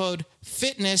promo code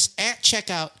fitness at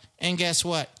checkout. And guess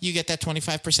what? You get that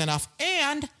 25% off.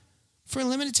 And for a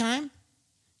limited time,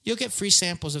 you'll get free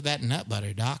samples of that nut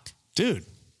butter, Doc. Dude,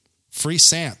 free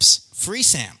Samps. Free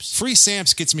Samps. Free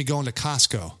Samps gets me going to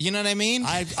Costco. You know what I mean?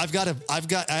 I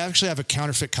actually have a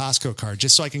counterfeit Costco card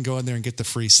just so I can go in there and get the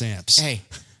free Samps. Hey,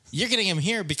 you're getting them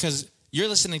here because you're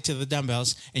listening to the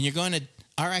Dumbbells and you're going to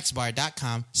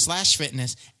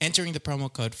rxbar.com/fitness, entering the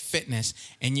promo code fitness,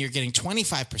 and you're getting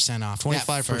 25% off 25%.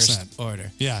 that first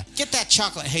order. Yeah. Get that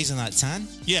chocolate hazelnut, son.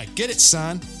 Yeah, get it,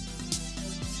 son.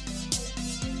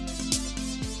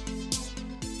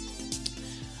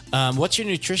 What's your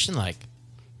nutrition like?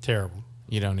 Terrible.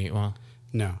 You don't eat well?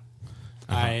 No.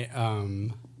 I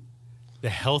the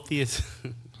healthiest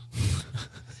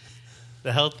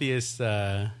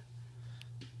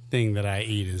thing that I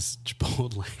eat is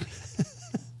Chipotle.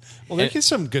 Well, there's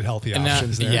some good healthy And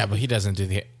options there. yeah, but he doesn't do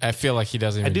the. I feel like he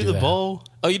doesn't I even do the that. bowl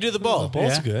Oh, you do the bowl.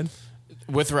 Bowl's Yeah. good.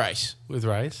 With rice. with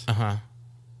rice Uh-huh.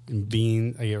 and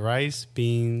bean. I get rice,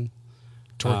 bean,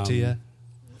 Tortilla.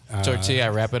 Tortilla, I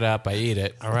wrap it up, I eat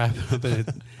it. I wrap it up in a,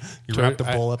 You wrap the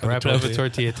bowl up I in a wrap it up in a tortilla.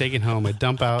 tortilla, take it home. I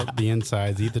dump out the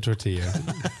insides, eat the tortilla,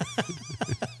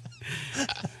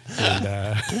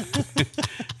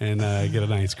 and get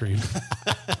an ice cream.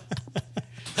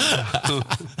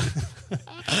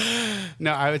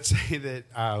 No, I would say that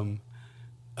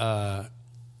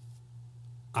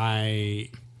I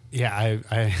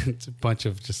it's a bunch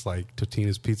of just like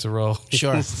Totino's pizza roll.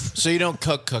 Sure. So you don't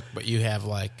cook, but you have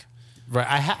like. Right.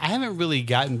 I haven't really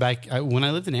gotten back. When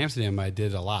I lived in Amsterdam, I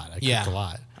did a lot. I cooked a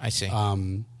lot. I see.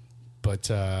 But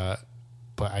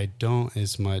I don't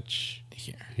as much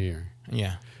here.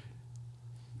 Yeah.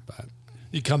 But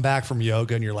You come back from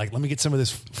yoga and you're like, let me get some of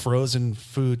this frozen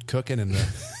food cooking in the,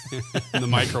 in the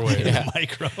microwave.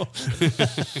 micro.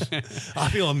 I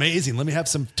feel amazing. Let me have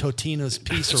some Totino's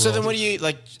pizza So then rolls. what do you eat?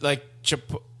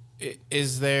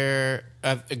 Is there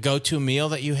a go-to meal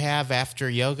that you have after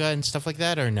yoga and stuff like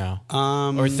that, or no?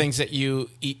 Or things that you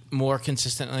eat more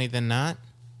consistently than not?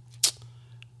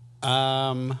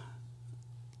 I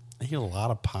eat a lot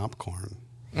of popcorn.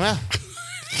 Well,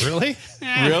 Really?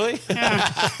 really?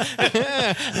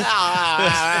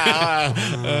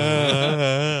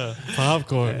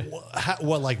 Popcorn.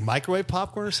 What, like microwave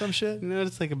popcorn or some shit? You know,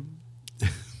 it's like a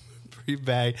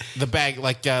pre-bag. The bag,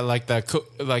 like the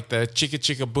Chicka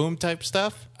Chicka Boom type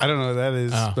stuff. I don't know what that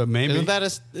is, but maybe. isn't that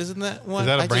one? Is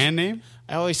that a brand name?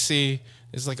 I always see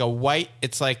it's like a white.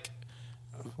 It's like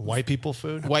White people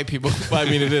food? white people. Well, I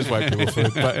mean, it is white people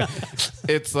food, but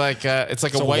it's like a It's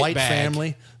white, a white bag.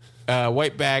 family.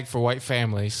 White bag for white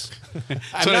families. I'm what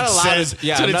not it allowed. says-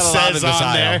 Yeah, that's I'm what not it allowed in says this on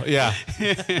aisle. there. Yeah,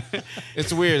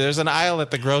 it's weird. There's an aisle at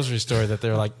the grocery store that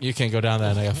they're like, you can't go down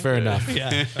that. And I go, fair enough.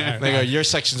 Yeah. They go, your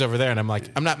section's over there, and I'm like,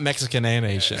 I'm not Mexican and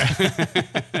Asian.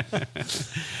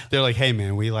 They're like, hey,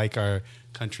 man, we like our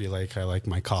country like I like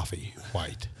my coffee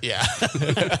white. Yeah.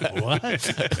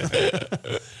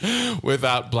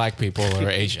 Without black people or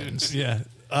Asians. Yeah.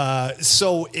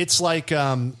 So it's like,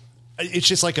 it's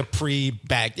just like a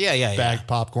Bag. Yeah. bag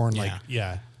popcorn. Like, Yeah.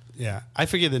 yeah. Yeah, I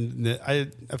forget I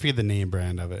forget the name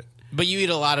brand of it. But you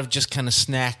eat a lot of just kind of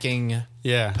snacking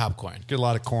Yeah, popcorn. Get a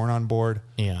lot of corn on board.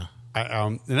 Yeah.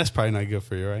 and that's probably not good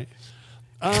for you, right?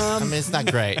 I mean, it's not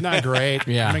great. Not great.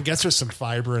 Yeah. I mean, I guess there's some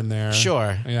fiber in there.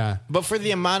 Sure. Yeah. But for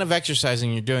the amount of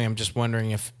exercising you're doing, I'm just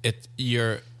wondering if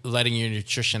you're letting your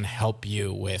nutrition help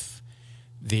you with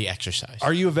the exercise.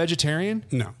 Are you a vegetarian?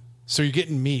 No. So you're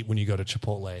getting meat when you go to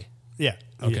Chipotle. Yeah.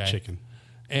 I Okay. get chicken.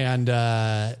 And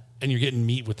you're getting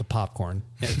meat with the popcorn.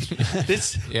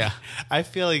 This. Yeah. I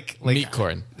feel like Meat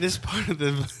corn. This part of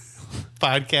the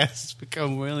podcast has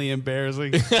become really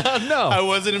embarrassing. No. I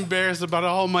wasn't embarrassed about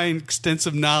all my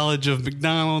extensive knowledge of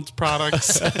McDonald's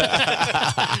products.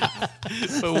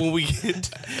 But when we get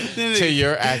To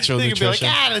your actual they nutrition.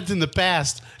 can be like, that's in the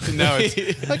past. And now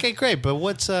it's okay, great. But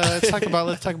let's talk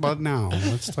about now.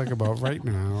 Let's talk about right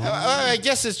now. I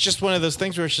guess it's just one of those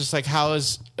things where it's just like, how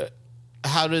does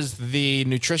the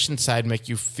nutrition side make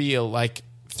you feel like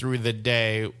through the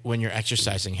day when you're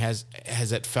exercising? Has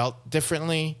it felt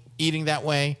differently eating that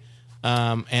way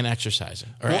and exercising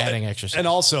or adding exercise? And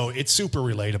also, it's super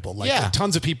relatable. Like, Yeah.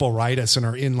 tons of people write us and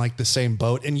are in like the same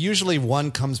boat, and usually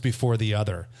one comes before the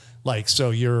other. Like, so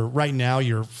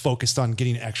you're focused on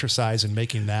getting exercise and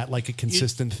making that like a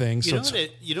consistent thing. So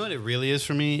You know what it really is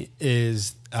for me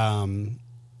is, and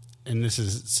this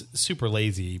is super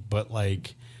lazy, but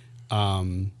like,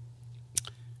 I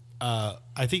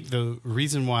think the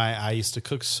reason why I used to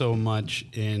cook so much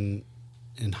in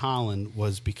Holland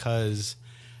was because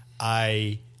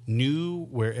I knew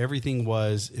where everything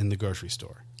was in the grocery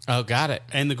store. Oh, got it.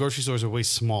 And the grocery stores are way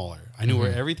smaller. I knew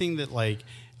where everything that like,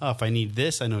 oh, if I need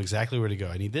this, I know exactly where to go.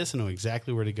 I need this, I know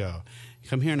exactly where to go. You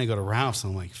come here and I go to Ralph's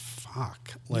and I'm like,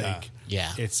 fuck. Like,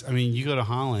 Yeah. you go to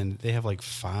Holland, they have like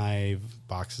 5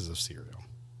 boxes of cereal.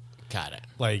 Got it.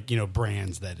 Like,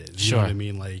 brands that is. You Sure. know what I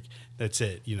mean? Like, that's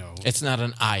it, It's not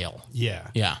an aisle. Yeah.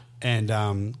 Yeah.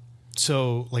 And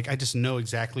so like I just know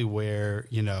exactly where,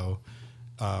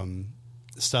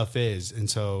 stuff is. And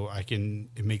so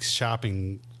it makes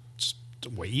shopping just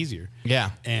way easier. Yeah.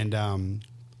 And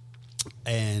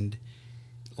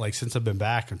like since I've been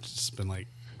back, I've just been like,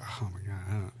 oh my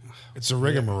God, it's a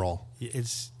rigmarole.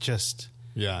 it's just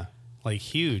Yeah. like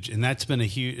huge. And that's been a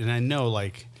huge, and I know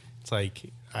like, it's like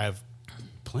I have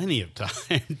plenty of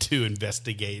time to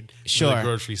investigate Sure. the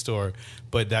grocery store,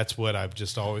 but that's what I've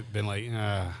just always been like,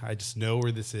 I just know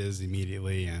where this is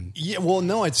immediately. And Yeah, well,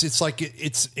 no, it's like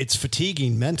it's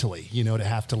fatiguing mentally, to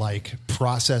have to like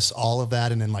process all of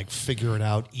that and then like figure it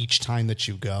out each time that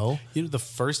you go. the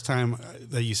first time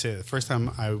that you say it, the first time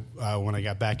I when I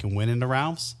got back and went into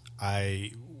Ralph's,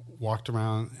 I walked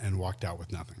around and walked out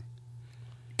with nothing.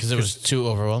 Because it was too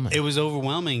overwhelming. It was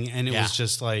overwhelming, and it Yeah. was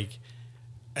just like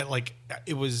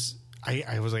it was.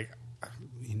 I was like,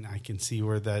 I can see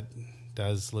where that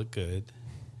does look good.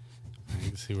 I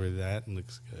can see where that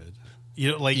looks good.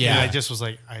 Yeah. and I just was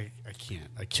like, I can't.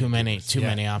 I can't too do many this.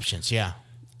 Yeah. options. Yeah.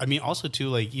 I mean, also too,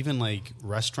 like even like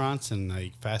restaurants and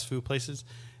like fast food places,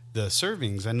 the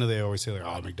servings. I know they always say like,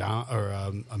 oh, McDonald's or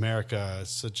America, is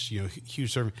such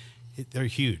huge serving. They're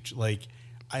huge. Like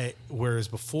whereas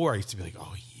before I used to be like,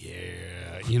 oh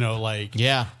yeah, like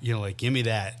Yeah. like give me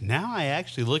that. Now I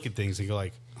actually look at things and go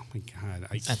like, oh my God,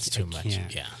 That's too much.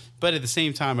 can't. Yeah. But at the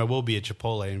same time, I will be at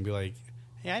Chipotle and be like,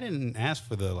 hey, I didn't ask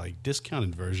for the like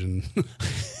discounted version.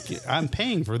 I'm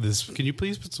paying for this. Can you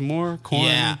please put some more corn?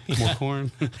 Yeah. More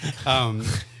corn.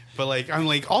 But like, I'm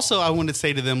like, also I want to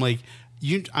say to them like,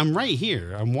 I'm right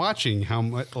here. I'm watching how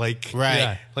much like, Right.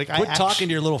 Yeah. Like Quit I talking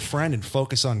to your little friend and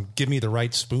focus on give me the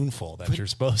right spoonful that you're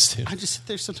supposed to. I just sit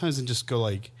there sometimes and just go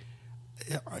like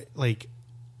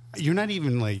you're not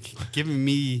even like giving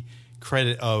me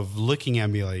credit of looking at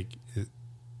me like,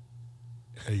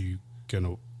 are you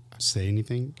gonna say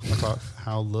anything about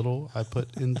how little I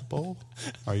put in the bowl?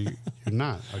 You're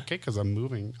not okay because I'm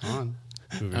moving on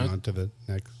to the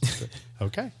next.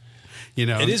 Okay,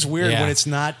 It is weird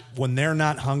Yeah. when they're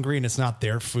not hungry and it's not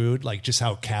their food, like just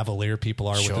how cavalier people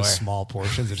are with Sure. the small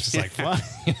portions. It's just like, fuck.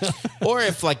 Or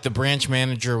if like the branch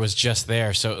manager was just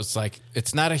there, so it's like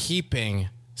it's not a heaping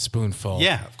spoonful.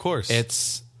 Yeah, of course.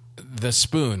 It's the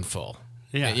spoonful.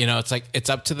 Yeah. It's like it's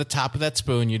up to the top of that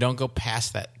spoon. You don't go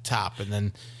past that top, and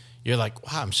then you're like,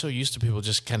 wow, I'm so used to people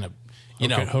just kind of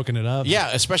Hooking it up.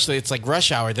 Yeah, especially it's like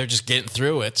rush hour. They're just getting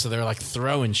through it, so they're like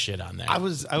throwing shit on there. I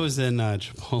was in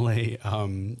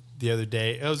Chipotle the other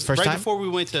day. It was First right time? before we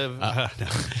went to. No.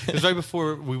 It was right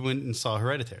before we went and saw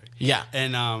Hereditary. Yeah.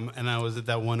 and I was at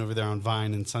that one over there on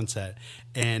Vine and Sunset,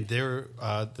 and there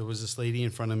was this lady in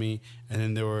front of me, and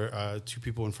then there were 2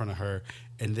 people in front of her,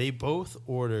 and they both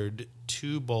ordered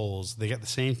 2 bowls. They got the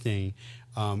same thing,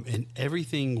 and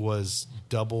everything was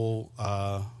double.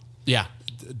 yeah.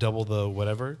 Double the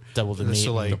whatever, Double the And meat so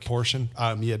and like the portion?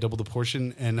 double the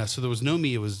portion, and so there was no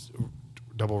meat. It was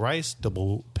double rice,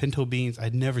 double pinto beans.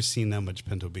 I'd never seen that much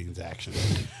pinto beans action.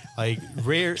 Like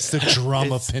rare, It's the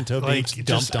drum of it's pinto beans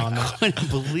dumped on them. I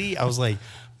couldn't believe. I was like,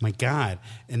 my God,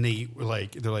 and they're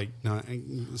like, no,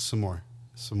 some more,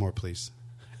 please,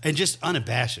 and just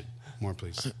unabashed, more,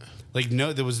 please. Like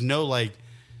no, there was no like.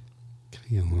 Can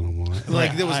I get a little more?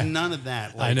 Like there was none of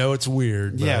that. Like, I know it's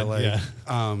weird. But yeah, like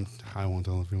I won't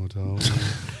tell if you won't tell.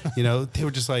 They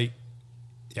were just like,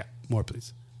 yeah, more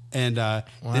please. And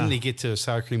then they get to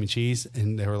sour cream and cheese,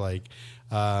 and they were like,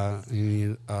 you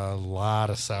need a lot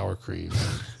of sour cream.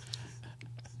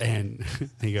 And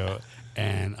they go,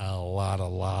 and a lot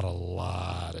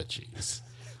of cheese.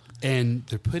 And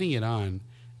they're putting it on,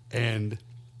 and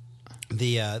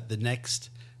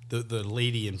the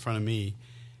lady in front of me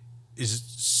is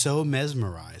so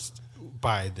mesmerized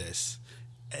by this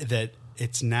that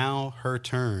it's now her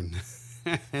turn.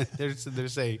 they're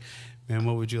saying, "Ma'am,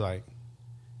 what would you like?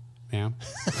 Ma'am,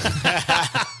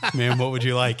 ma'am, what would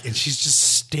you like?" And she's just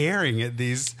staring at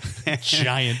these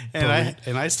Giant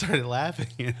and I started laughing,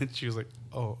 and she was like,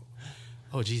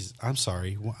 Oh, geez, I'm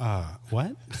sorry.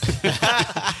 What?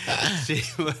 She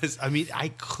was. I mean, I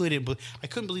couldn't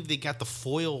believe they got the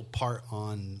foil part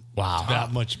on. Wow.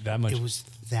 That much. It was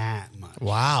that much.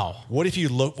 Wow. What if you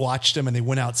watched them and they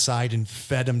went outside and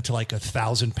fed them to like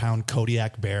 1,000-pound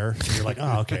Kodiak bear? And you're like,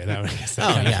 oh, okay, that makes Oh,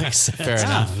 yeah. Fair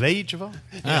enough. They eat your phone.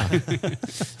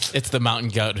 It's the mountain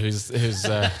goat who's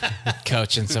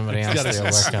coaching somebody else to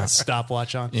work out.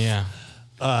 Stopwatch on. Yeah.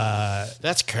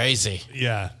 That's crazy.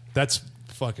 Yeah, that's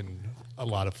fucking a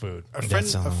lot of food. A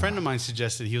friend of mine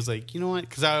suggested, he was like, you know what?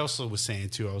 Because I also was saying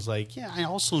too. I was like, yeah, I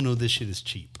also know this shit is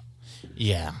cheap.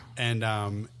 Yeah. And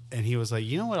he was like,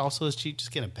 you know what? Also is cheap.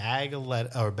 Just get a bag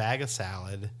of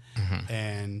salad,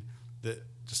 and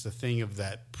just a thing of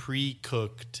that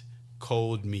pre-cooked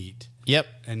cold meat. Yep.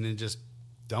 And then just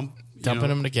dumping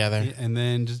them together, and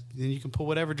then you can put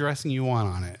whatever dressing you want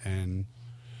on it, and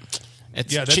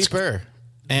it's that's cheaper,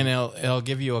 and it'll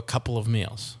give you a couple of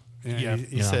meals. Yeah,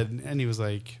 he said, and he was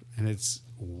like, and it's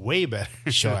way better,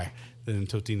 Sure. than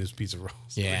Totino's pizza rolls.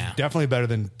 Yeah. Definitely better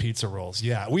than pizza rolls.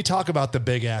 Yeah, we talk about the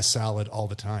big ass salad all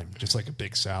the time. Just like a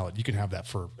big salad, you can have that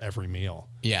for every meal.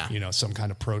 Yeah. Some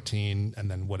kind of protein, and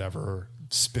then whatever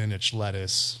spinach,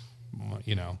 lettuce,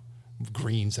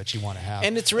 greens that you want to have.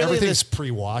 And it's really everything's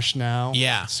pre-washed now.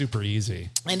 Yeah. Super easy.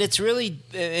 And it's really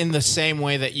in the same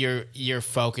way that you're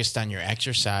focused on your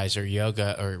exercise or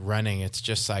yoga or running. It's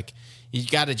just like you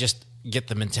got to just get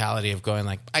the mentality of going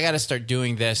like, I got to start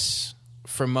doing this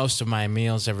for most of my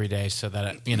meals every day, so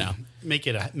that make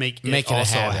it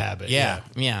also a habit. Yeah.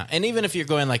 And even if you're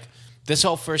going like this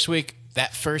whole first week,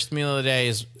 that first meal of the day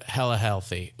is hella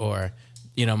healthy, or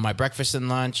my breakfast and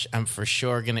lunch, I'm for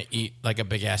sure gonna eat like a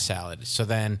big ass salad. So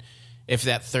then, if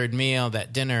that third meal,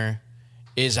 that dinner,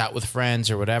 is out with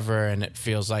friends or whatever, and it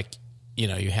feels like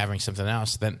you're having something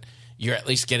else, then you're at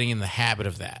least getting in the habit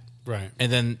of that, Right.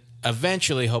 And then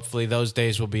eventually, hopefully, those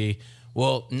days will be,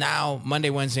 well, now Monday,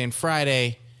 Wednesday, and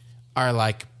Friday are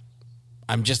like,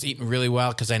 I'm just eating really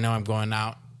well because I know I'm going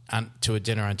out to a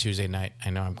dinner on Tuesday night. I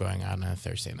know I'm going out on a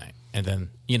Thursday night. And then,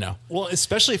 Well,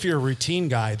 especially if you're a routine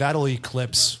guy, that'll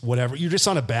eclipse whatever. You're just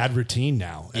on a bad routine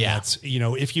now. And Yeah. that's,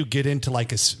 if you get into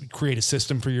like create a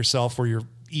system for yourself where you're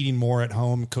eating more at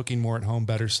home, cooking more at home,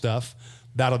 better stuff,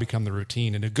 that'll become the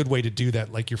routine. And a good way to do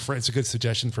that, like your friend, it's a good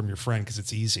suggestion from your friend because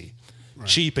it's easy,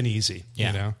 cheap and easy,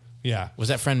 Yeah. Yeah. was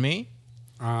that friend me?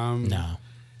 No.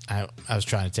 I was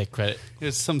trying to take credit.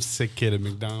 There's some sick kid at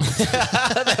McDonald's.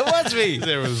 That was me.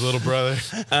 There was his little brother.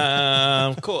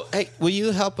 Cool. Hey, will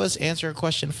you help us answer a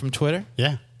question from Twitter?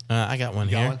 Yeah. I got one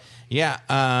got here. one?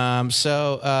 Yeah.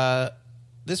 So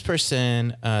this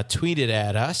person tweeted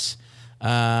at us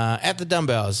at the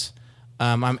dumbbells.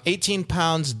 I'm 18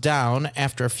 pounds down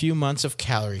after a few months of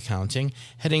calorie counting.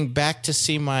 Heading back to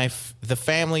see the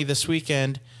family this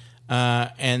weekend,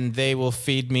 and they will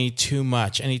feed me too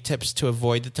much. Any tips to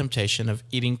avoid the temptation of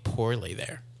eating poorly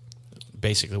there?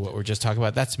 Basically, what we're just talking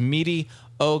about. That's Meaty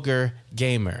Ogre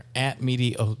Gamer at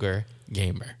Meaty Ogre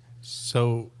Gamer.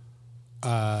 So, It's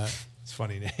a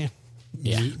funny name.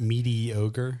 Yeah. meaty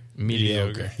ogre.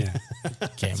 Mediocre. Yeah.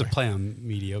 Gamer. It's a play on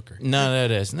mediocre. No,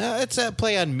 it is. No, it's a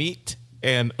play on meat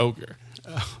and ogre.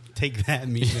 Take that,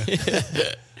 meat.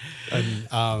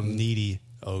 Needy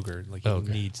ogre. Like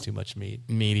Ogre. he needs too much meat.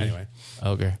 Meaty. Anyway.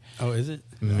 Ogre. Oh, is it?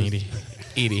 Meaty.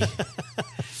 Eaty.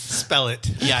 Spell it.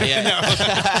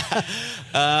 Yeah.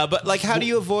 But like, how do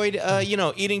you avoid,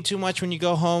 eating too much when you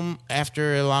go home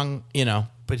after a long,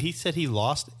 But he said he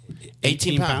lost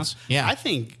 18 pounds. Yeah. I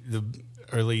think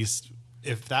or at least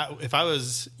if I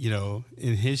was,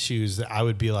 in his shoes, I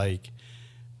would be like,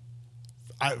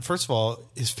 first of all,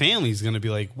 his family's going to be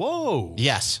like, whoa.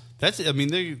 Yes. That's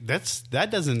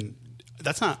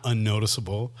not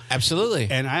unnoticeable. Absolutely.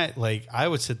 And I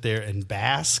would sit there and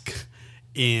bask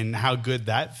in how good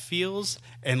that feels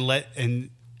and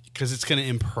because it's going to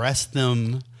impress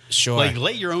them. Sure. Like,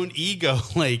 let your own ego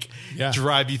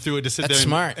drive you through it to sit That's there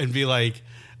smart. and be like,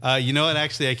 you know what?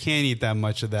 Actually, I can't eat that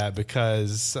much of that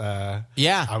because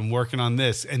I'm working on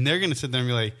this. And they're going to sit there and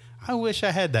be like, I wish I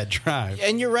had that drive.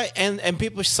 And you're right. And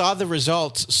people saw the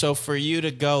results. So for you to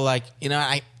go like,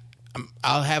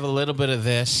 I'll have a little bit of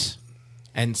this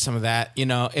and some of that,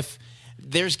 if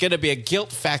there's going to be a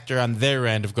guilt factor on their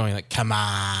end of going like, come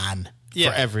on,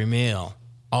 Yeah. for every meal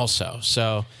also.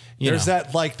 So, There's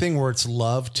that like thing where it's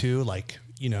love too, like,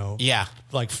 Yeah.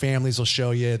 like families will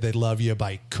show you they love you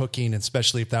by cooking,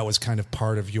 especially if that was kind of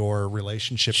part of your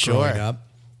relationship growing up.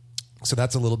 So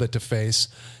that's a little bit to face.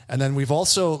 And then we've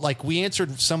also we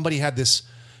answered, somebody had this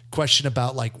question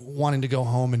about like wanting to go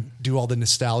home and do all the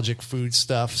nostalgic food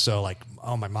stuff. So like,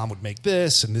 oh, my mom would make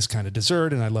this and this kind of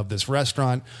dessert, and I love this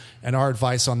restaurant. And our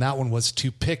advice on that one was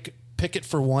to pick it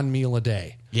for one meal a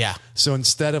day. Yeah. So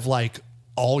instead of like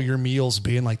all your meals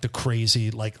being like the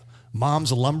crazy, like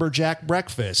mom's lumberjack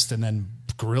breakfast and then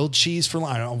grilled cheese for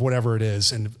lunch, I don't know, whatever it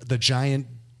is, and the giant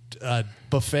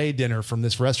buffet dinner from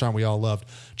this restaurant we all loved,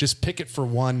 just pick it for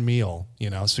one meal,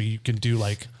 so you can do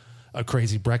like a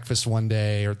crazy breakfast one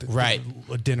day or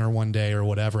a dinner one day or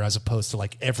whatever, as opposed to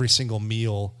like every single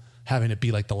meal having it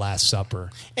be like the Last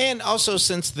Supper. And also,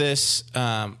 since this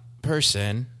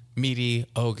person, Meaty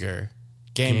Ogre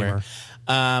Gamer.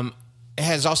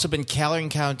 Has also been calorie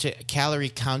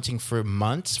counting for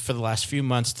months, for the last few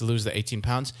months, to lose the 18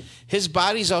 pounds. His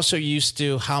body's also used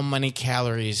to how many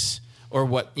calories or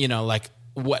what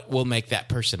will make that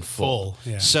person full.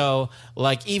 Yeah. So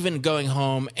like even going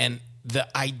home and the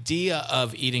idea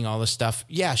of eating all this stuff,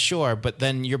 yeah, sure, but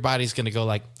then your body's going to go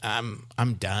like, I'm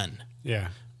done. Yeah.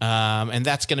 And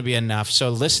that's going to be enough. So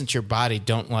listen to your body.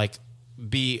 Don't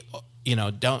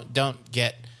don't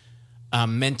get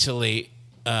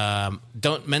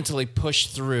don't mentally push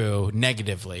through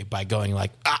negatively by going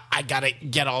like, I got to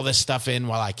get all this stuff in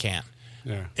while I can.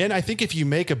 Yeah. And I think if you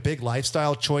make a big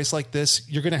lifestyle choice like this,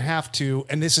 you're going to have to,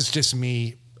 and this is just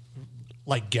me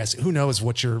like guessing, who knows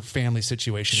what your family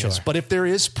situation is. But if there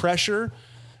is pressure,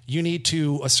 you need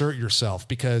to assert yourself,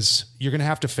 because you're going to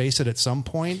have to face it at some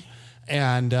point.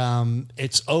 And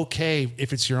it's okay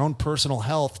if it's your own personal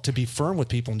health to be firm with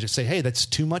people and just say, hey, that's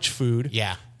too much food.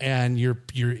 Yeah. And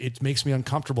it makes me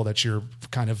uncomfortable that you're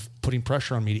kind of putting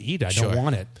pressure on me to eat. I don't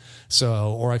want it.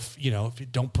 So, or if you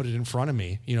don't put it in front of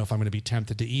me, if I'm going to be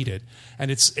tempted to eat it. And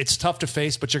it's tough to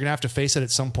face, but you're going to have to face it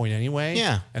at some point anyway.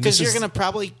 Yeah. And Because you're going to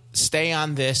probably stay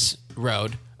on this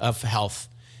road of health.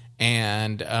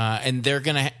 And they're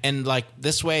going to, and like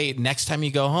this way, next time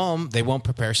you go home, they won't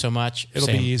prepare so much. It'll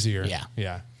be easier. Yeah.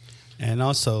 Yeah. And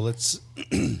also, let's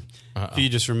if you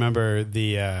just remember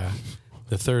the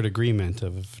third agreement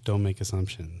of don't make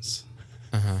assumptions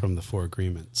from the 4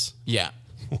 agreements. Yeah.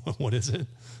 What is it?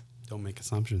 Don't make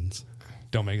assumptions.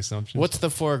 Don't make assumptions. What's the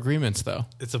 4 agreements though?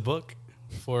 It's a book,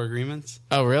 4 agreements.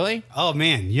 Oh, really? Oh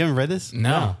man, you haven't read this?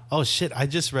 No. Oh shit, I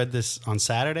just read this on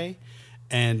Saturday,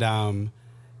 and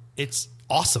it's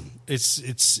awesome. It's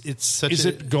such. Is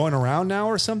it going around now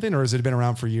or something, or has it been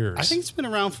around for years? I think it's been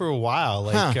around for a while.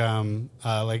 Like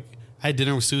I had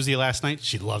dinner with Susie last night.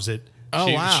 She loves it. Oh,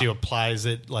 wow. She applies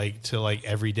it to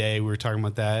every day. We were talking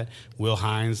about that. Will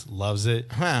Hines loves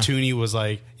it. Huh. Tooney was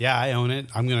like, "Yeah, I own it.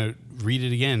 I'm gonna read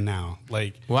it again now."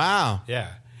 Like, Wow.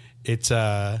 yeah, it's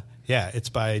it's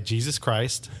by Jesus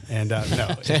Christ, and no,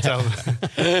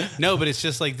 no, but it's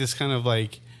just like this kind of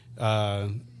like, I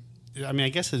mean, I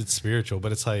guess it's spiritual,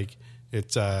 but it's like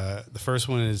it's the first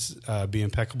one is be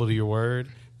impeccable to your word.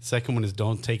 The second one is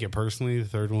don't take it personally. The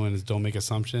third one is don't make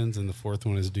assumptions, and the fourth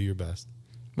one is do your best.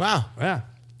 Wow. Yeah.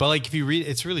 But like if you read,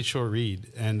 it's a really short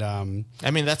read, and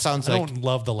I mean, that sounds I like don't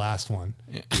love the last one.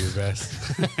 do your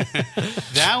best.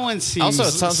 That one seems Also,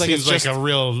 it sounds like it's like just- a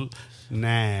real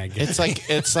nag. it's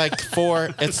like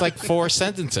 4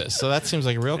 sentences. So that seems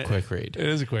like a real quick read. It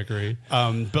is a quick read.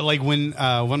 But like when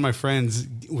one of my friends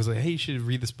was like, "Hey, you should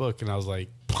read this book," and I was like,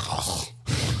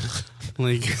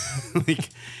 like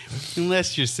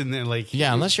unless you're sitting there like,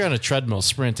 Yeah, unless you're on a treadmill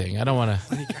sprinting. I don't want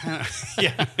to.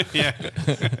 yeah.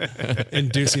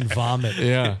 Inducing vomit.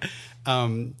 Yeah.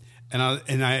 And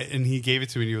he gave it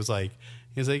to me. And he was like,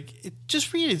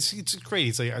 just read it. It's great.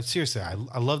 He's like, seriously,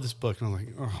 I love this book. And I'm like,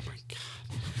 oh my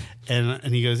god.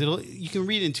 And he goes, you can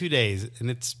read it in 2 days,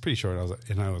 and it's pretty short. I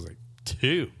was like,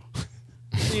 2.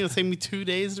 It'll take me 2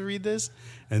 days to read this.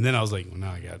 And then I was like, well,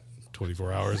 now I got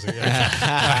 24 hours.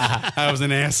 I was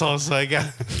an asshole, so I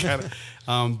got it.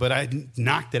 But I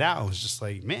knocked it out. I was just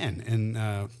like, man.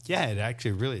 And yeah, it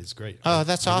actually really is great. Oh,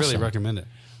 that's I awesome. really recommend it.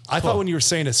 I thought when you were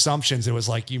saying assumptions, it was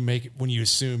like when you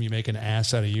assume, you make an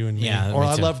ass out of you and me. Yeah, Or me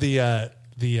I too. love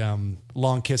the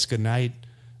Long Kiss Goodnight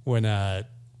when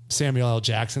Samuel L.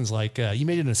 Jackson's like, you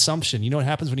made an assumption. You know what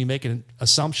happens when you make an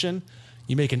assumption?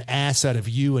 You make an ass out of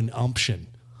you and umption.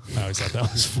 I always thought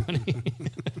that was funny.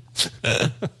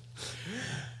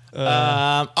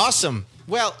 Awesome.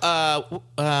 Well,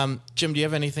 Jim, do you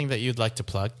have anything that you'd like to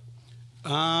plug?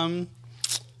 I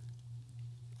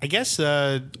I guess,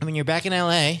 I mean, you're back in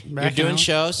LA. You're in doing LA.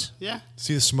 shows. yeah.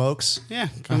 See the Smokes? Yeah.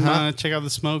 Come check out the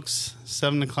Smokes,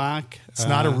 7 o'clock. It's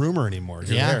not a rumor anymore.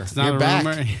 You're Yeah. there. It's not You're a back.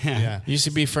 rumor. Yeah. Yeah. Used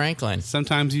to be Franklin.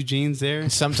 Sometimes Eugene's there.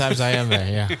 Sometimes I am there.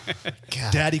 Yeah.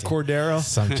 God, Daddy Cordero.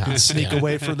 Sometimes. Sneak yeah.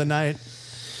 away for the night.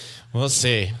 We'll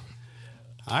see.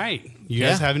 All right. You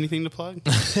guys Yeah. have anything to plug?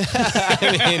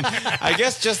 I mean, I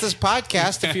guess just this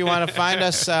podcast. If you want to find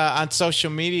us on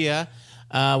social media,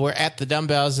 we're at The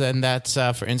Dumbbells, and that's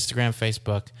for Instagram,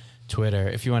 Facebook, Twitter.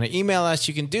 If you want to email us,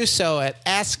 you can do so at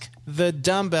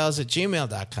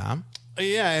askthedumbbells@gmail.com.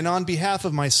 Yeah, and on behalf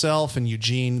of myself and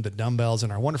Eugene, the Dumbbells,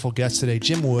 and our wonderful guest today,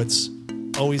 Jim Woods,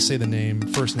 always say the name,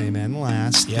 first name and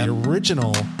last, Yep. the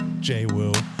original Jay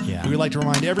Woo. Yeah. We would like to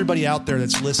remind everybody out there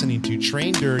that's listening to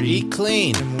train dirty, Eat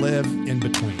clean. and live in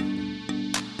between.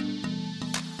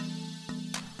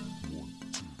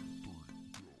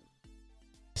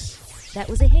 That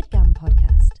was a headgum